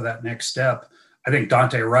ready for that next step. I think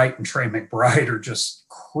Dante Wright and Trey McBride are just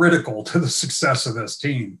critical to the success of this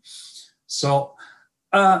team. So,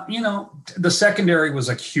 the secondary was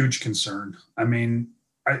a huge concern. I mean,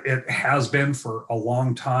 it has been for a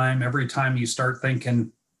long time. Every time you start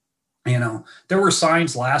thinking, there were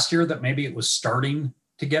signs last year that maybe it was starting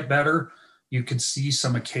to get better. You could see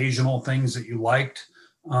some occasional things that you liked,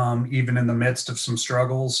 even in the midst of some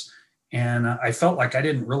struggles. And I felt like I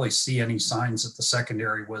didn't really see any signs that the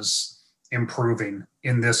secondary was improving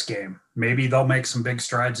in this game. Maybe they'll make some big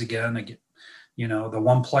strides again. The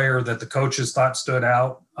one player that the coaches thought stood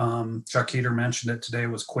out, Chuck Heater mentioned it today,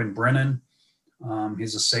 was Quinn Brennan.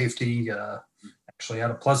 He's a safety, actually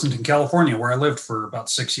out of Pleasanton, California, where I lived for about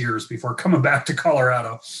 6 years before coming back to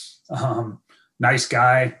Colorado. Nice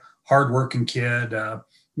guy, hardworking kid,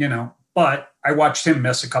 but I watched him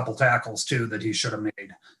miss a couple tackles too that he should have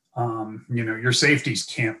made. Your safeties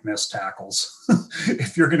can't miss tackles.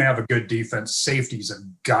 If you're going to have a good defense, safeties have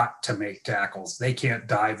got to make tackles. They can't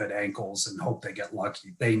dive at ankles and hope they get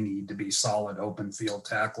lucky. They need to be solid open field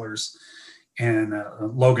tacklers. And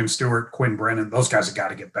Logan Stewart, Quinn Brennan, those guys have got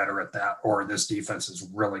to get better at that, or this defense is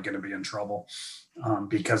really going to be in trouble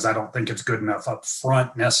because I don't think it's good enough up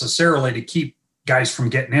front necessarily to keep guys from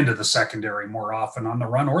getting into the secondary more often on the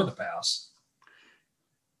run or the pass.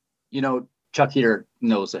 Chuck Heater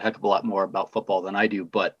knows a heck of a lot more about football than I do,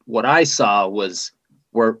 but what I saw was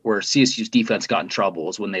where CSU's defense got in trouble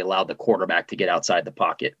is when they allowed the quarterback to get outside the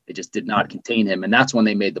pocket. They just did not contain him, and that's when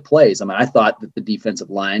they made the plays. I mean, I thought that the defensive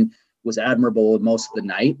line was admirable most of the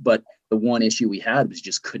night, but the one issue we had was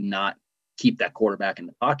just could not keep that quarterback in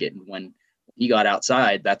the pocket. And when he got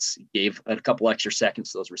outside, that's gave a couple extra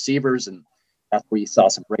seconds to those receivers, and that's where you saw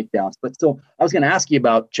some breakdowns. But still, I was going to ask you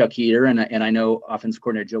about Chuck Heater, and I know offensive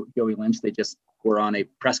coordinator Joey Lynch, they just were on a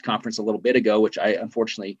press conference a little bit ago, which I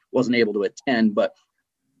unfortunately wasn't able to attend, but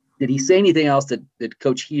did he say anything else? Did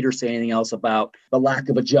Coach Heater say anything else about the lack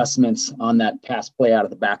of adjustments on that pass play out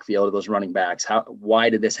of the backfield of those running backs?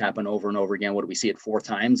 Why did this happen over and over again? What did we see it 4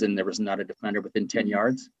 times and there was not a defender within 10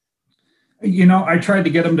 yards? I tried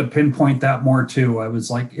to get him to pinpoint that more too. I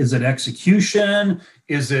was like, is it execution?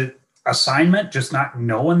 Is it assignment, just not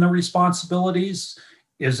knowing the responsibilities?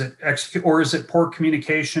 Is it or is it poor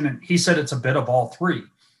communication? And he said it's a bit of all three,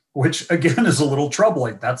 which again is a little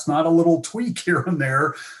troubling. That's not a little tweak here and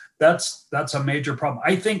there. That's a major problem.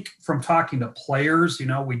 I think from talking to players,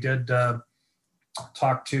 we did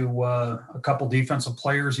talk to a couple defensive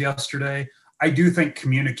players yesterday. I do think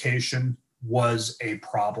communication was a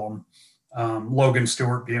problem. Logan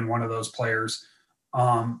Stewart being one of those players.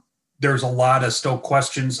 There's a lot of still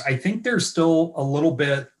questions. I think there's still a little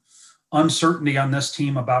bit uncertainty on this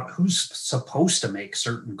team about who's supposed to make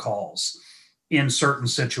certain calls in certain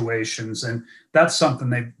situations. And that's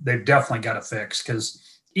something they've definitely got to fix, because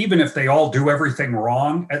even if they all do everything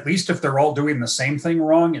wrong, at least if they're all doing the same thing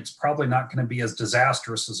wrong, it's probably not going to be as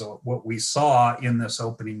disastrous as what we saw in this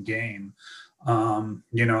opening game.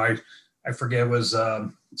 I forget, it was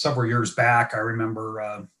several years back. I remember,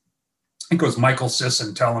 I think it was Michael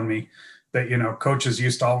Sisson telling me that, coaches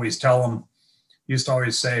used to always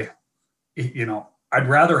say, I'd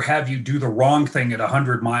rather have you do the wrong thing at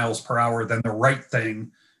 100 miles per hour than the right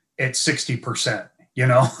thing at 60%.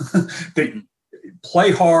 They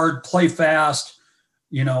play hard, play fast,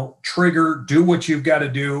 trigger, do what you've got to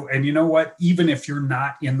do. And you know what? Even if you're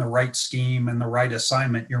not in the right scheme and the right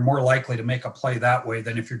assignment, you're more likely to make a play that way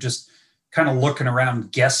than if you're just kind of looking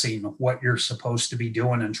around guessing what you're supposed to be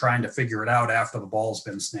doing and trying to figure it out after the ball's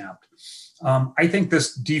been snapped. I think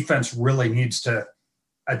this defense really needs to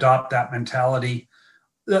adopt that mentality.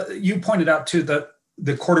 You pointed out too that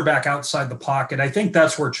the quarterback outside the pocket, I think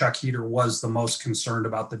that's where Chuck Heater was the most concerned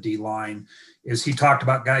about the D-line, is he talked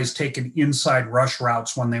about guys taking inside rush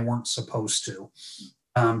routes when they weren't supposed to,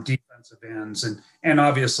 defensive ends. And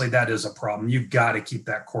obviously that is a problem. You've got to keep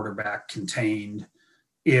that quarterback contained.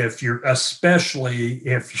 Especially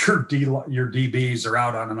if your DBs are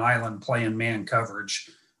out on an island playing man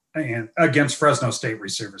coverage and against Fresno State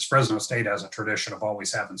receivers. Fresno State has a tradition of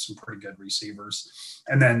always having some pretty good receivers.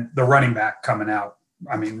 And then the running back coming out,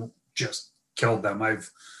 just killed them. I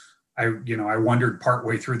wondered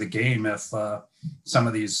partway through the game if some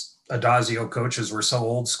of these Adazio coaches were so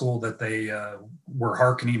old school that they were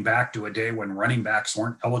hearkening back to a day when running backs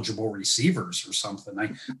weren't eligible receivers or something. I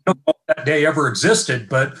don't know if that day ever existed,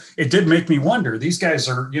 but it did make me wonder. These guys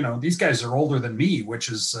are older than me, which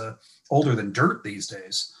is older than dirt these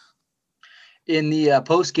days. In the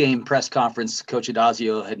post-game press conference, Coach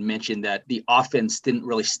Adazio had mentioned that the offense didn't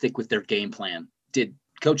really stick with their game plan. Did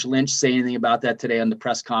Coach Lynch say anything about that today on the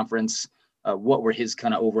press conference? What were his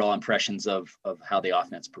kind of overall impressions of how the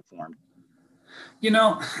offense performed?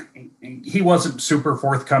 He wasn't super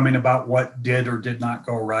forthcoming about what did or did not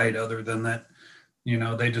go right, other than that,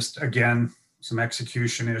 they just, again, some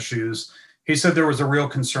execution issues. He said there was a real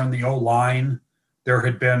concern, the O-line. There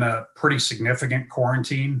had been a pretty significant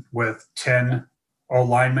quarantine with 10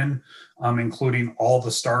 O-linemen, including all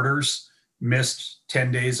the starters, missed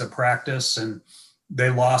 10 days of practice, and they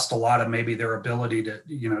lost a lot of maybe their ability to,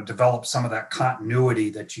 develop some of that continuity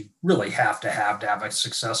that you really have to have a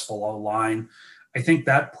successful O-line. I think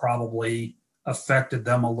that probably affected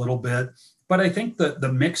them a little bit. But I think that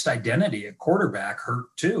the mixed identity at quarterback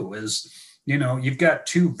hurt too, is, you've got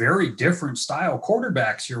two very different style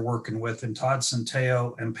quarterbacks you're working with in Todd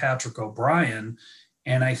Centeio and Patrick O'Brien.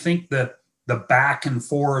 And I think that the back and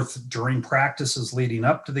forth during practices leading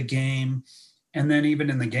up to the game, and then even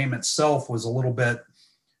in the game itself, was a little bit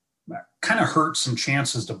kind of hurt some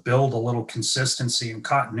chances to build a little consistency and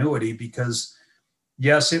continuity, because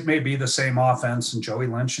yes, it may be the same offense. And Joey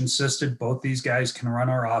Lynch insisted both these guys can run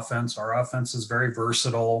our offense. Our offense is very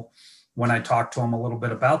versatile. When I talked to him a little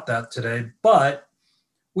bit about that today, but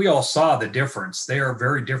we all saw the difference. They are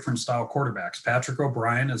very different style quarterbacks. Patrick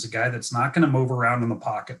O'Brien is a guy that's not going to move around in the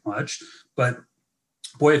pocket much, but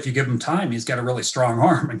boy, if you give him time, he's got a really strong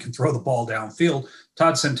arm and can throw the ball downfield.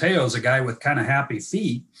 Todd Centeio is a guy with kind of happy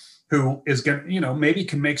feet who is going to, maybe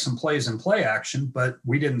can make some plays in play action, but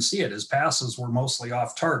we didn't see it. His passes were mostly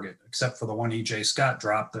off target, except for the one E.J. Scott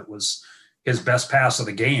dropped that was his best pass of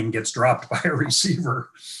the game, gets dropped by a receiver.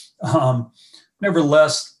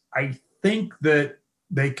 Nevertheless, I think that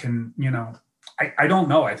they can, I don't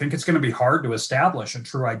know. I think it's going to be hard to establish a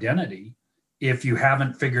true identity if you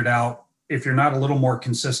haven't figured out, if you're not a little more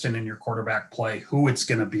consistent in your quarterback play, who it's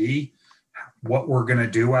going to be, what we're going to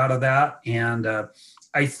do out of that. And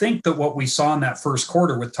I think that what we saw in that first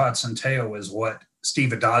quarter with Todd Centeio is what Steve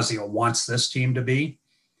Addazio wants this team to be.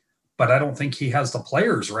 But I don't think he has the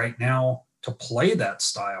players right now to play that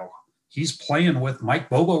style. He's playing with Mike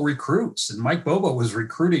Bobo recruits, and Mike Bobo was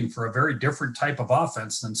recruiting for a very different type of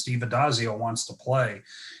offense than Steve Addazio wants to play.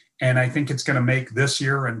 And I think it's going to make this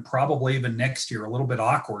year and probably even next year a little bit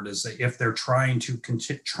awkward as if they're trying to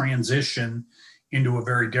transition into a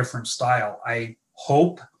very different style. I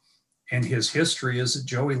hope, and his history is that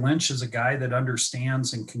Joey Lynch is a guy that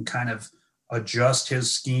understands and can kind of adjust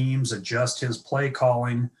his schemes, adjust his play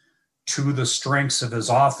calling to the strengths of his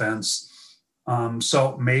offense.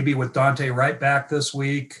 So maybe with Dante Wright back this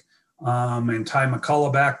week and Ty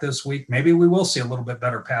McCullough back this week, maybe we will see a little bit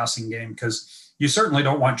better passing game, because you certainly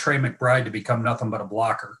don't want Trey McBride to become nothing but a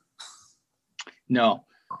blocker. No.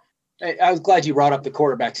 I was glad you brought up the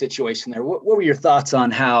quarterback situation there. What were your thoughts on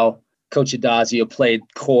how Coach Addazio played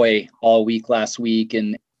coy all week last week?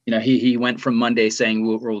 And, he went from Monday saying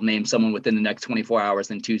we'll name someone within the next 24 hours.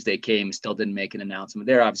 Then Tuesday came, still didn't make an announcement.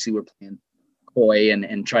 There, obviously, we're playing coy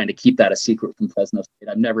and trying to keep that a secret from Fresno State.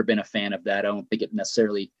 I've never been a fan of that. I don't think it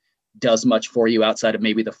necessarily does much for you outside of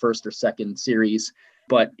maybe the first or second series.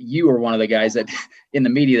 But you were one of the guys that in the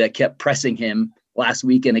media that kept pressing him last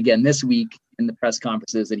week and again this week in the press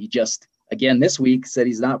conferences, and he just again this week said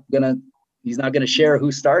he's not gonna share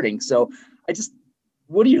who's starting. So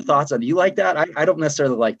what are your thoughts on it? Do you like that? I don't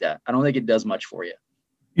necessarily like that. I don't think it does much for you.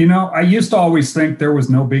 I used to always think there was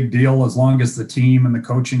no big deal as long as the team and the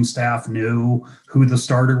coaching staff knew who the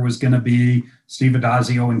starter was going to be. Steve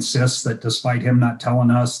Addazio insists that despite him not telling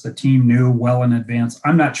us, the team knew well in advance.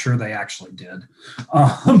 I'm not sure they actually did.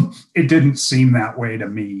 It didn't seem that way to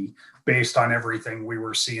me based on everything we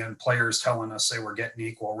were seeing. Players telling us they were getting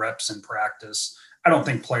equal reps in practice. I don't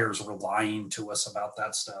think players were lying to us about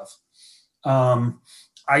that stuff.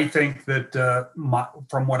 I think that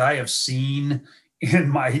from what I have seen in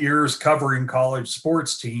my years covering college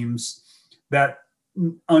sports teams, that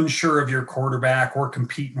unsure of your quarterback or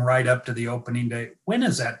competing right up to the opening day, when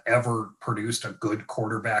has that ever produced a good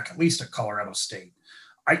quarterback, at least at Colorado State?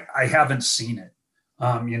 I haven't seen it.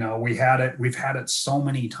 We've had it so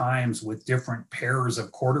many times with different pairs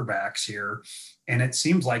of quarterbacks here, and it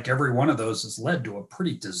seems like every one of those has led to a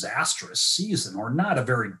pretty disastrous season, or not a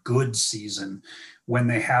very good season, when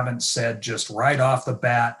they haven't said just right off the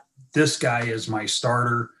bat, this guy is my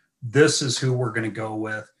starter. This is who we're going to go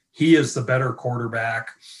with. He is the better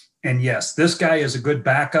quarterback. And yes, this guy is a good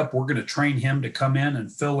backup. We're going to train him to come in and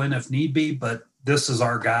fill in if need be, but this is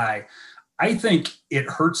our guy. I think it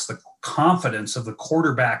hurts the confidence of the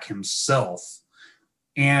quarterback himself,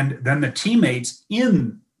 and then the teammates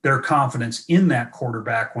in their confidence in that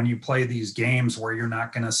quarterback when you play these games where you're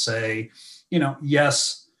not going to say,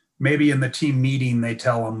 yes, maybe in the team meeting they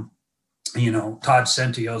tell them, Todd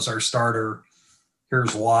Centeio's our starter.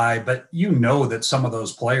 Here's why. But that some of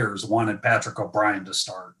those players wanted Patrick O'Brien to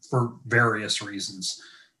start for various reasons.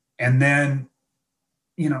 And then,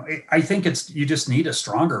 I think you just need a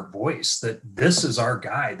stronger voice that this is our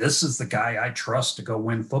guy. This is the guy I trust to go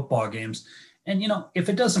win football games. And, if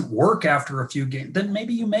it doesn't work after a few games, then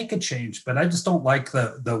maybe you make a change. But I just don't like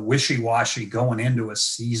the wishy-washy going into a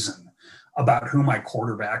season about who my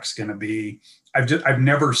quarterback's going to be. I've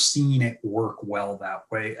never seen it work well that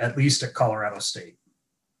way, at least at Colorado State.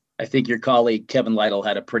 I think your colleague Kevin Lytle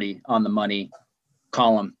had a pretty on the money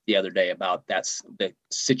column the other day about that's the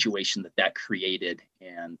situation that created,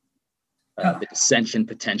 and the dissension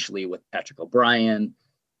potentially with Patrick O'Brien.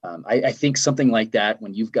 I think something like that,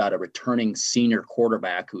 when you've got a returning senior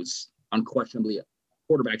quarterback who's unquestionably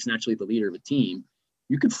quarterback's naturally the leader of a team,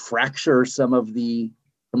 you could fracture some of the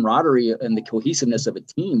camaraderie and the cohesiveness of a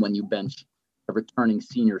team when you bench a returning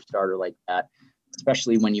senior starter like that,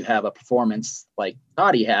 especially when you have a performance like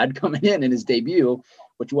Toddy had coming in his debut,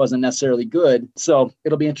 which wasn't necessarily good. So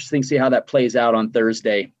it'll be interesting to see how that plays out on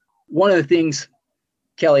Thursday. One of the things,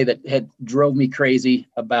 Kelly, that had drove me crazy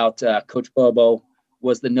about Coach Bobo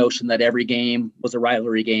was the notion that every game was a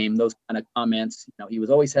rivalry game, those kind of comments. He was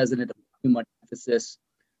always hesitant to put too much emphasis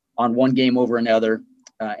on one game over another.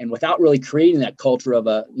 And without really creating that culture of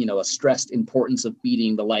a stressed importance of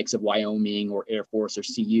beating the likes of Wyoming or Air Force or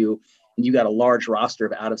CU, and you got a large roster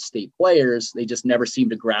of out-of-state players, they just never seem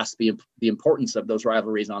to grasp the importance of those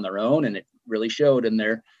rivalries on their own. And it really showed in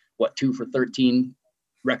their, 2 for 13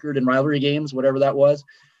 record in rivalry games, whatever that was.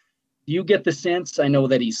 Do you get the sense, I know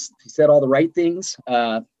that he said all the right things,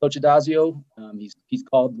 Coach Addazio, he's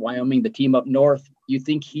called Wyoming the team up north. Do you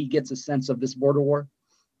think he gets a sense of this border war?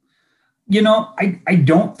 I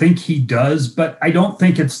don't think he does, but I don't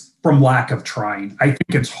think it's from lack of trying. I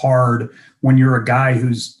think it's hard when you're a guy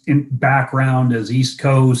who's in background as East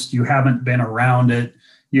Coast, you haven't been around it,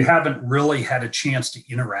 you haven't really had a chance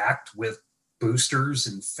to interact with boosters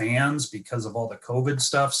and fans because of all the COVID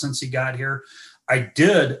stuff since he got here. I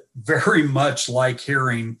did very much like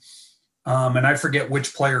hearing, and I forget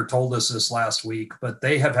which player told us this last week, but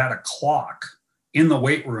they have had a clock in the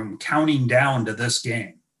weight room counting down to this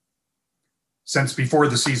game since before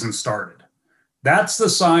the season started. That's the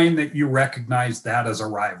sign that you recognize that as a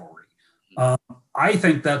rivalry. I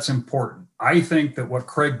think that's important. I think that what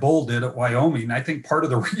Craig Bull did at Wyoming, I think part of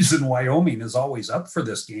the reason Wyoming is always up for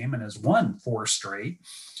this game and has won 4 straight,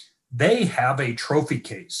 they have a trophy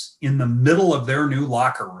case in the middle of their new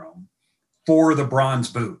locker room for the bronze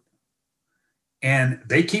boot. And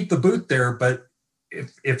they keep the boot there, but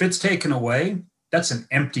if it's taken away, that's an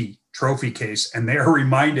empty trophy case. And they are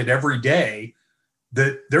reminded every day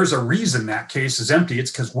that there's a reason that case is empty.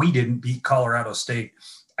 It's because we didn't beat Colorado State.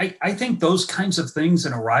 I think those kinds of things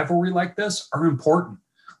in a rivalry like this are important,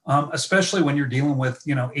 especially when you're dealing with,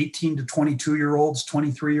 18 to 22-year-olds,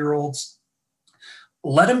 23-year-olds.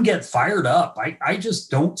 Let them get fired up. I just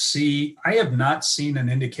don't see, I have not seen an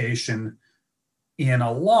indication in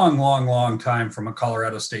a long, long, long time from a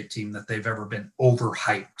Colorado State team that they've ever been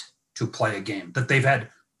overhyped to play a game, that they've had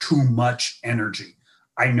too much energy.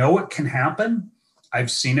 I know it can happen. I've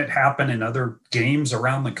seen it happen in other games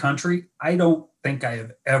around the country. I don't think I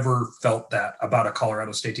have ever felt that about a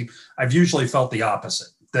Colorado State team. I've usually felt the opposite,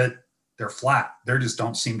 that they're flat. They just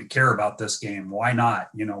don't seem to care about this game. Why not?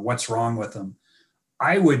 What's wrong with them?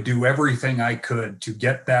 I would do everything I could to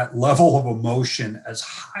get that level of emotion as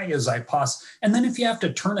high as I possibly. And then if you have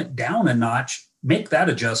to turn it down a notch, make that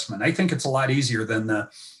adjustment. I think it's a lot easier than the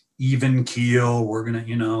even keel. We're going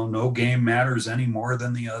to, no game matters any more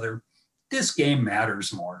than the other. This game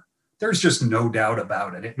matters more. There's just no doubt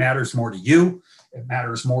about it. It matters more to you. It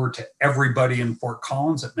matters more to everybody in Fort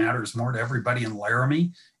Collins. It matters more to everybody in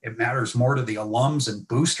Laramie. It matters more to the alums and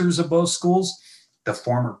boosters of both schools, the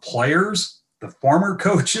former players, the former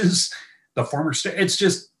coaches, the former it's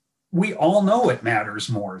just, we all know it matters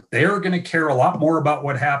more. They're going to care a lot more about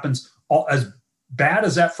what happens. As bad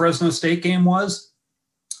as that Fresno State game was,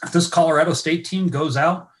 if this Colorado State team goes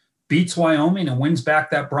out, beats Wyoming and wins back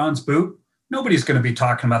that bronze boot, nobody's going to be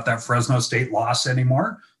talking about that Fresno State loss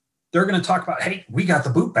anymore. They're going to talk about, hey, we got the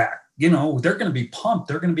boot back. They're going to be pumped.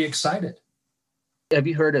 They're going to be excited. Have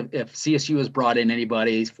you heard of if CSU has brought in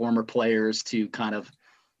anybody, former players, to kind of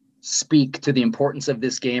speak to the importance of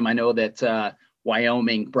this game? I know that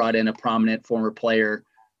Wyoming brought in a prominent former player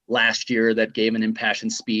last year that gave an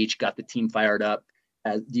impassioned speech, got the team fired up.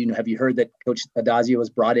 Have you heard that Coach Addazio has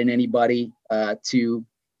brought in anybody to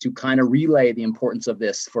kind of relay the importance of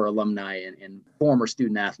this for alumni and former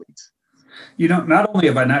student athletes? Not only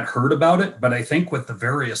have I not heard about it, but I think with the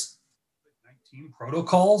various COVID-19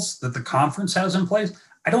 protocols that the conference has in place,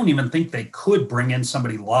 I don't even think they could bring in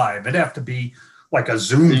somebody live. It'd have to be like a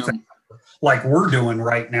Zoom thing, like we're doing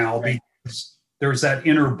right now, because there's that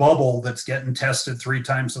inner bubble that's getting tested 3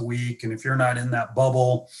 times a week. And if you're not in that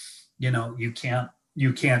bubble, you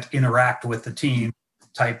can't interact with the team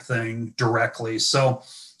type thing directly. So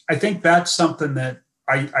I think that's something that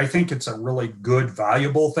I think it's a really good,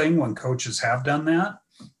 valuable thing when coaches have done that.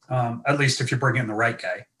 At least if you bring in the right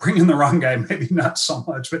guy. Bring in the wrong guy, maybe not so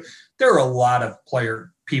much. But there are a lot of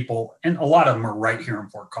people, and a lot of them are right here in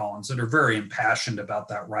Fort Collins, that are very impassioned about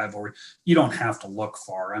that rivalry. You don't have to look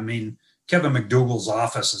far. I mean, Kevin McDougal's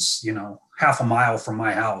office is, half a mile from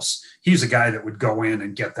my house. He's a guy that would go in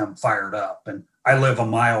and get them fired up. And I live a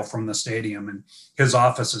mile from the stadium, and his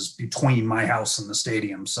office is between my house and the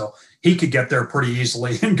stadium. So he could get there pretty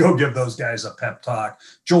easily and go give those guys a pep talk.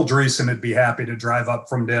 Joel Dreesen would be happy to drive up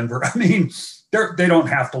from Denver. I mean, they don't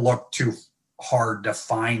have to look too hard to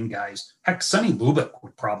find guys. Heck, Sonny Lubick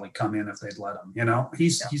would probably come in if they'd let him.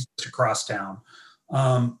 He's just across town.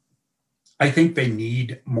 I think they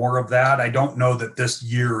need more of that. I don't know that this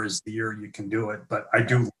year is the year you can do it, but I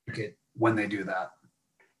do like it when they do that.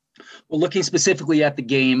 Well, looking specifically at the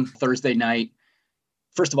game Thursday night,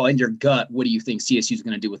 first of all, in your gut, what do you think CSU is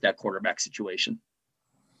going to do with that quarterback situation?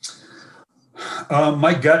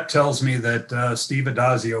 My gut tells me that Steve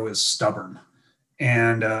Addazio is stubborn,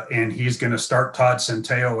 and he's going to start Todd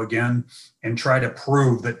Centeio again and try to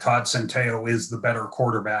prove that Todd Centeio is the better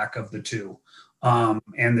quarterback of the two,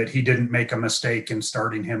 and that he didn't make a mistake in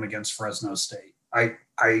starting him against Fresno State. I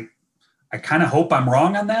kind of hope I'm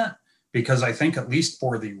wrong on that, because I think at least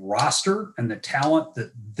for the roster and the talent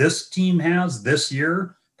that this team has this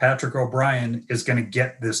year, Patrick O'Brien is going to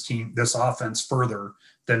get this offense further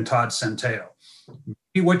than Todd Centeio.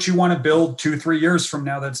 Maybe what you want to build 2-3 years from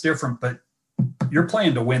now, that's different, but you're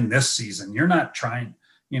playing to win this season. You're not trying,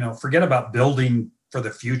 forget about building for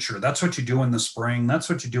the future. That's what you do in the spring. That's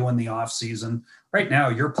what you do in the off season. Right now,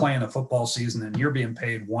 you're playing a football season and you're being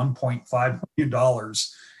paid $1.5 million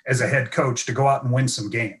as a head coach to go out and win some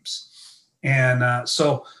games. And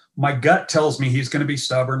so my gut tells me he's going to be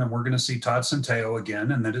stubborn, and we're going to see Todd Centeio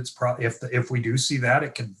again. And that it's probably, if we do see that,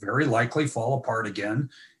 it could very likely fall apart again.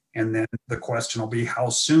 And then the question will be, how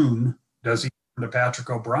soon does he turn to Patrick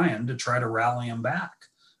O'Brien to try to rally him back?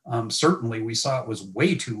 Certainly, we saw it was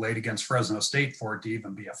way too late against Fresno State for it to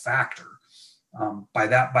even be a factor. By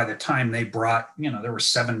the time they brought, there were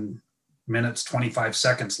 7 minutes, 25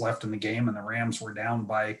 seconds left in the game, and the Rams were down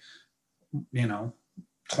by,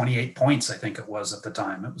 28 points, I think it was at the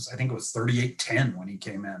time. I think it was 38-10 when he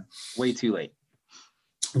came in. Way too late.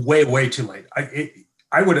 Way too late.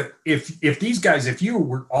 I would have, if these guys, if you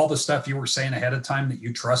were all the stuff you were saying ahead of time, that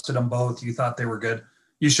you trusted them both, you thought they were good,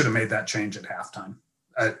 you should have made that change at halftime.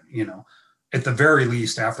 At the very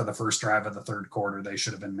least, after the first drive of the third quarter, they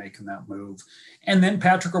should have been making that move. And then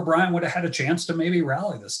Patrick O'Brien would have had a chance to maybe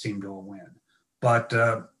rally this team to a win. But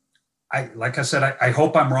like I said, I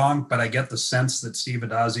hope I'm wrong, but I get the sense that Steve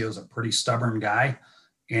Addazio is a pretty stubborn guy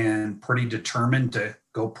and pretty determined to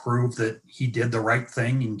go prove that he did the right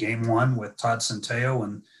thing in game one with Todd Centeio,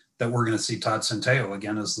 and that we're going to see Todd Centeio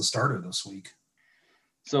again as the starter this week.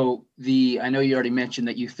 So I know you already mentioned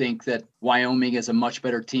that you think that Wyoming is a much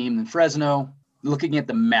better team than Fresno. Looking at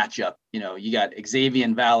the matchup, you got Xavier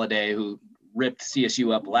Valade, who ripped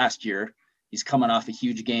CSU up last year. He's coming off a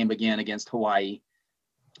huge game again against Hawaii.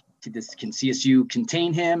 Can CSU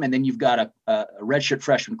contain him? And then you've got a redshirt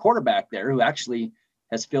freshman quarterback there who actually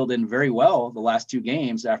has filled in very well the last 2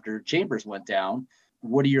 games after Chambers went down.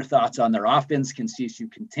 What are your thoughts on their offense? Can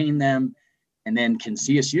CSU contain them? And then can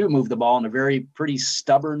CSU move the ball in a pretty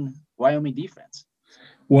stubborn Wyoming defense?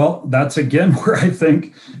 Well, that's again where I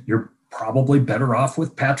think you're probably better off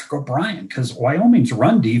with Patrick O'Brien, because Wyoming's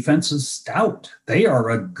run defense is stout. They are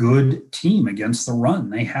a good team against the run.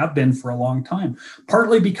 They have been for a long time,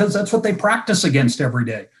 partly because that's what they practice against every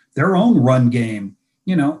day. Their own run game,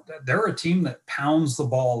 they're a team that pounds the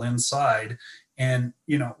ball inside. And,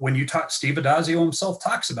 when you talk, Steve Addazio himself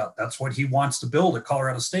talks about that's what he wants to build at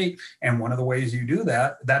Colorado State. And one of the ways you do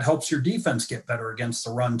that helps your defense get better against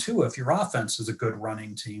the run too. If your offense is a good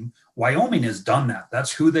running team, Wyoming has done that.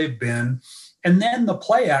 That's who they've been. And then the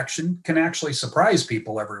play action can actually surprise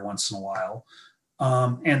people every once in a while.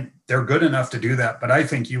 And they're good enough to do that. But I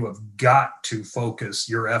think you have got to focus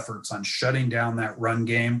your efforts on shutting down that run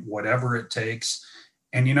game, whatever it takes.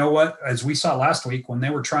 And you know what? As we saw last week, when they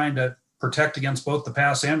were trying to protect against both the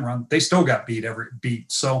pass and run, they still got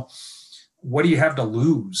beat. So what do you have to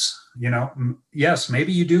lose? Yes,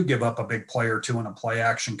 maybe you do give up a big play or two in a play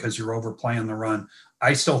action because you're overplaying the run.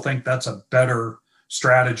 I still think that's a better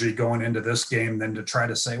strategy going into this game than to try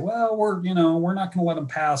to say, well, we're not going to let them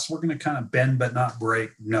pass. We're going to kind of bend but not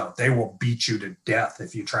break. No, they will beat you to death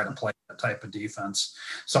if you try to play that type of defense.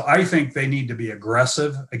 So I think they need to be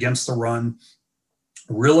aggressive against the run.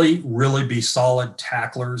 Really, really be solid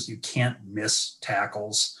tacklers. You can't miss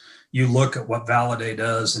tackles. You look at what Valade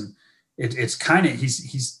does, and it's kind of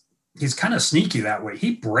he's kind of sneaky that way.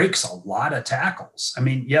 He breaks a lot of tackles. I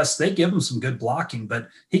mean, yes, they give him some good blocking, but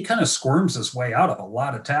he kind of squirms his way out of a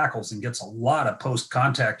lot of tackles and gets a lot of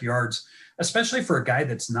post-contact yards, especially for a guy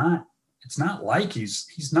that's not. It's not like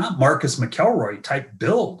he's not Marcus McElroy type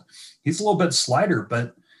build. He's a little bit slighter,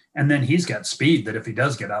 and then he's got speed that if he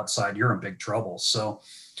does get outside, you're in big trouble. So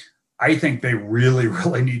I think they really,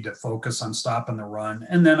 really need to focus on stopping the run.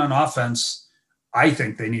 And then on offense, I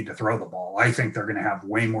think they need to throw the ball. I think they're going to have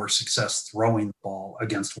way more success throwing the ball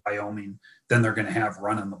against Wyoming than they're going to have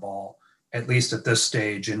running the ball, at least at this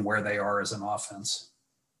stage and where they are as an offense.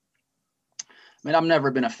 I mean, I've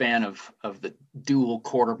never been a fan of the dual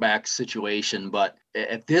quarterback situation, but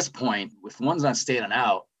at this point, with one's not standing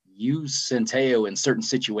out, use Centeio in certain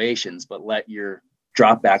situations, but let your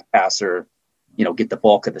drop back passer, get the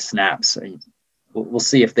bulk of the snaps. We'll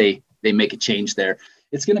see if they make a change there.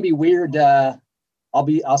 It's going to be weird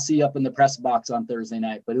I'll see you up in the press box on Thursday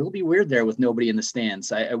night, but it'll be weird there with nobody in the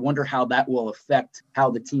stands. I wonder how that will affect how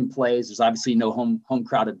the team plays. There's obviously no home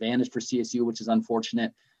crowd advantage for CSU, which is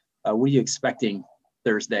unfortunate. What are you expecting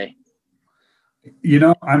Thursday?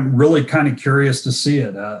 I'm really kind of curious to see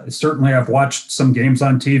it. Certainly, I've watched some games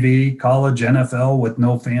on TV, college, NFL, with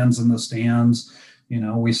no fans in the stands.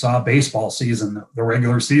 We saw baseball season. The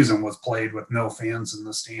regular season was played with no fans in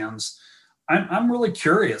the stands. I'm really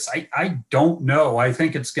curious. I don't know. I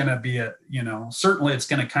think it's going to be certainly it's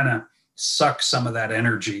going to kind of suck some of that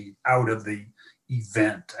energy out of the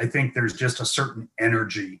event. I think there's just a certain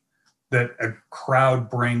energy that a crowd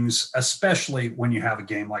brings, especially when you have a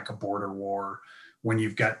game like a border war, when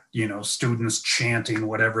you've got, students chanting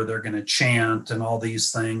whatever they're going to chant and all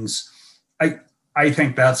these things. I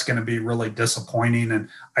think that's going to be really disappointing. And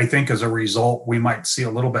I think as a result, we might see a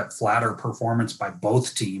little bit flatter performance by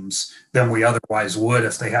both teams than we otherwise would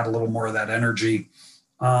if they had a little more of that energy.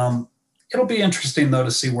 It'll be interesting, though,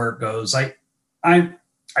 to see where it goes. I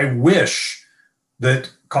wish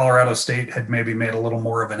that Colorado State had maybe made a little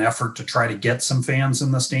more of an effort to try to get some fans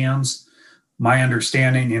in the stands. My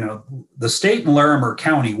understanding, the state and Larimer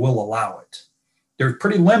County will allow it. They're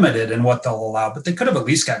pretty limited in what they'll allow, but they could have at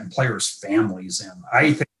least gotten players' families in.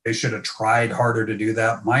 I think they should have tried harder to do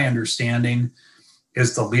that. My understanding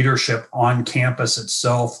is the leadership on campus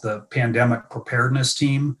itself, the pandemic preparedness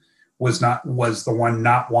team, was the one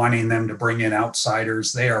not wanting them to bring in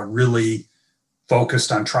outsiders. They are really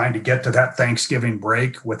focused on trying to get to that Thanksgiving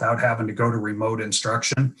break without having to go to remote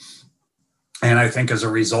instruction. And I think as a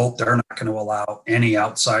result, they're not going to allow any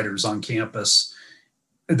outsiders on campus.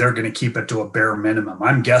 They're going to keep it to a bare minimum.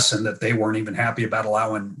 I'm guessing that they weren't even happy about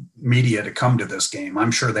allowing media to come to this game.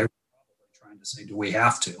 I'm sure they were probably trying to say, do we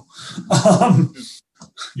have to?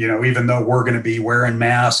 Even though we're going to be wearing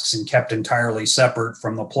masks and kept entirely separate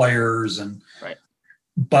from the players. Right.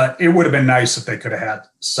 But it would have been nice if they could have had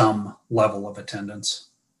some level of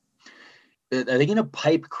attendance. Are they going to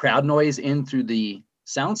pipe crowd noise in through the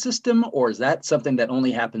sound system, or is that something that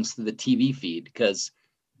only happens through the TV feed? Because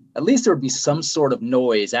at least there would be some sort of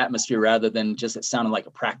noise atmosphere rather than just it sounding like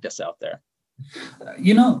a practice out there.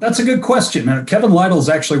 That's a good question. Kevin Lytle's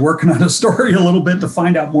actually working on a story a little bit to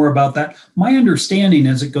find out more about that. My understanding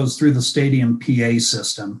is it goes through the stadium PA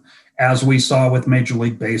system, as we saw with Major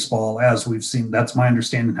League Baseball, as we've seen. That's my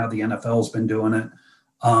understanding how the NFL's been doing it.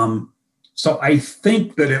 So I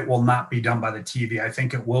think that it will not be done by the TV. I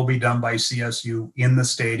think it will be done by CSU in the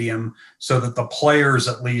stadium so that the players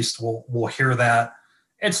at least will hear that.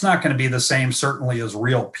 It's not going to be the same, certainly, as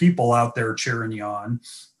real people out there cheering you on,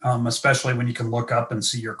 especially when you can look up and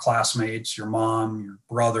see your classmates, your mom, your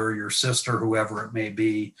brother, your sister, whoever it may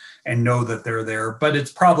be, and know that they're there. But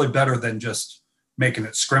it's probably better than just making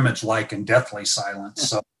it scrimmage-like and deathly silent.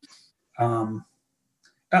 So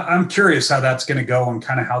I'm curious how that's going to go and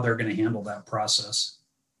kind of how they're going to handle that process.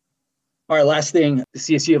 All right, last thing, the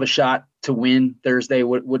CSU have a shot to win Thursday.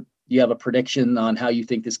 What you have a prediction on how you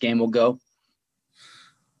think this game will go?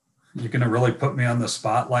 You're going to really put me on the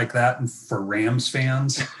spot like that for Rams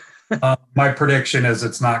fans. My prediction is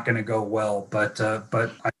it's not going to go well, but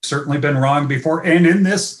I've certainly been wrong before. And in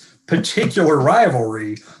this particular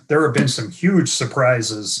rivalry, there have been some huge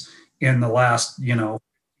surprises in the last, years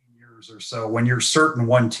or so, when you're certain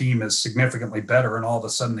one team is significantly better and all of a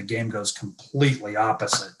sudden the game goes completely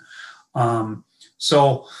opposite.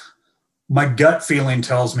 So my gut feeling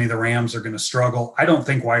tells me the Rams are going to struggle. I don't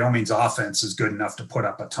think Wyoming's offense is good enough to put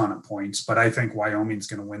up a ton of points, but I think Wyoming's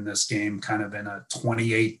going to win this game kind of in a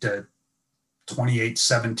 28-17,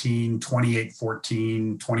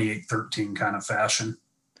 28-14, 28-13 kind of fashion.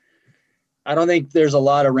 I don't think there's a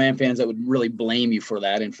lot of Ram fans that would really blame you for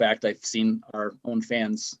that. In fact, I've seen our own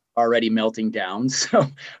fans already melting down. So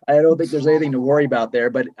I don't think there's anything to worry about there.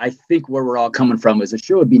 But I think where we're all coming from is it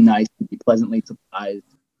sure would be nice to be pleasantly surprised.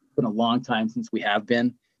 It's been a long time since we have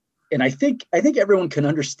been. And I think everyone can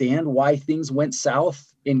understand why things went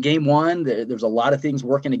south in game one. There's a lot of things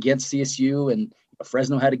working against CSU, and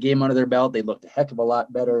Fresno had a game under their belt. They looked a heck of a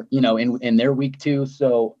lot better, in their week two.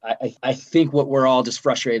 So I think what we're all just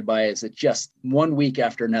frustrated by is that just one week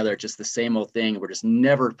after another, just the same old thing. We're just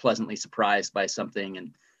never pleasantly surprised by something.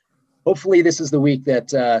 And hopefully this is the week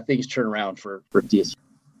that things turn around for CSU.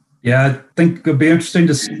 Yeah, I think it'll be interesting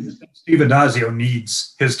to see. Steve Adazio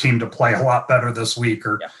needs his team to play a lot better this week.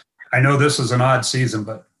 I know this is an odd season,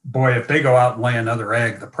 but boy, if they go out and lay another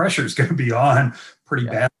egg, the pressure is going to be on pretty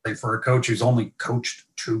badly for a coach who's only coached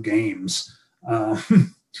 2 games. I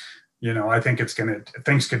think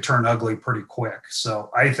things could turn ugly pretty quick. So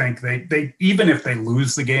I think they even if they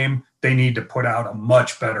lose the game, they need to put out a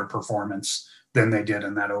much better performance than they did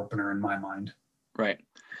in that opener, in my mind. Right.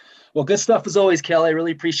 Well, good stuff as always, Kelly. I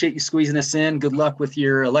really appreciate you squeezing us in. Good luck with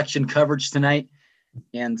your election coverage tonight,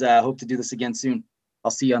 and hope to do this again soon.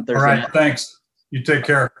 I'll see you on Thursday. All right. Thanks. You take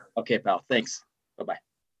care. Okay, pal. Thanks. Bye-bye.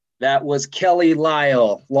 That was Kelly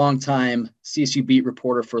Lyle, longtime CSU beat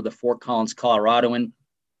reporter for the Fort Collins Coloradoan.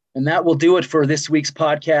 And that will do it for this week's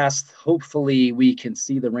podcast. Hopefully we can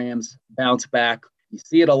see the Rams bounce back. You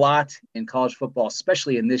see it a lot in college football,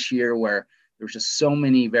 especially in this year where there's just so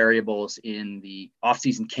many variables in the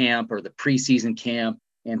offseason camp or the preseason camp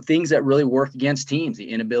and things that really work against teams, the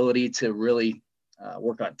inability to really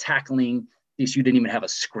work on tackling. CSU didn't even have a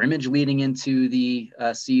scrimmage leading into the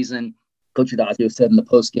season. Coach Adazio said in the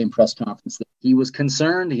post-game press conference that he was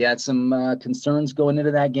concerned. He had some concerns going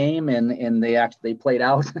into that game, and they played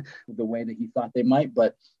out the way that he thought they might.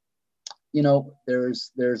 But, you know,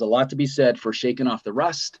 there's a lot to be said for shaking off the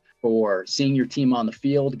rust, for seeing your team on the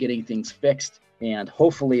field, getting things fixed, and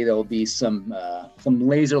hopefully there'll be some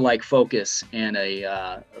laser-like focus and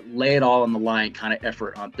a lay it all on the line kind of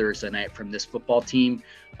effort on Thursday night from this football team,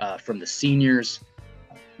 from the seniors.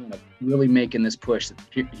 Really making this push.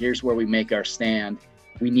 Here's where we make our stand.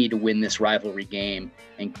 We need to win this rivalry game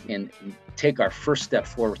and take our first step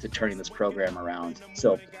forward to turning this program around.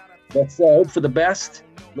 So let's hope for the best.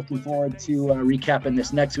 Looking forward to recapping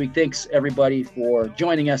this next week. Thanks, everybody, for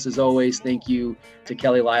joining us as always. Thank you to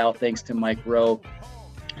Kelly Lyle. Thanks to Mike Rowe.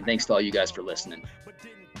 And thanks to all you guys for listening.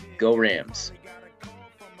 Go Rams.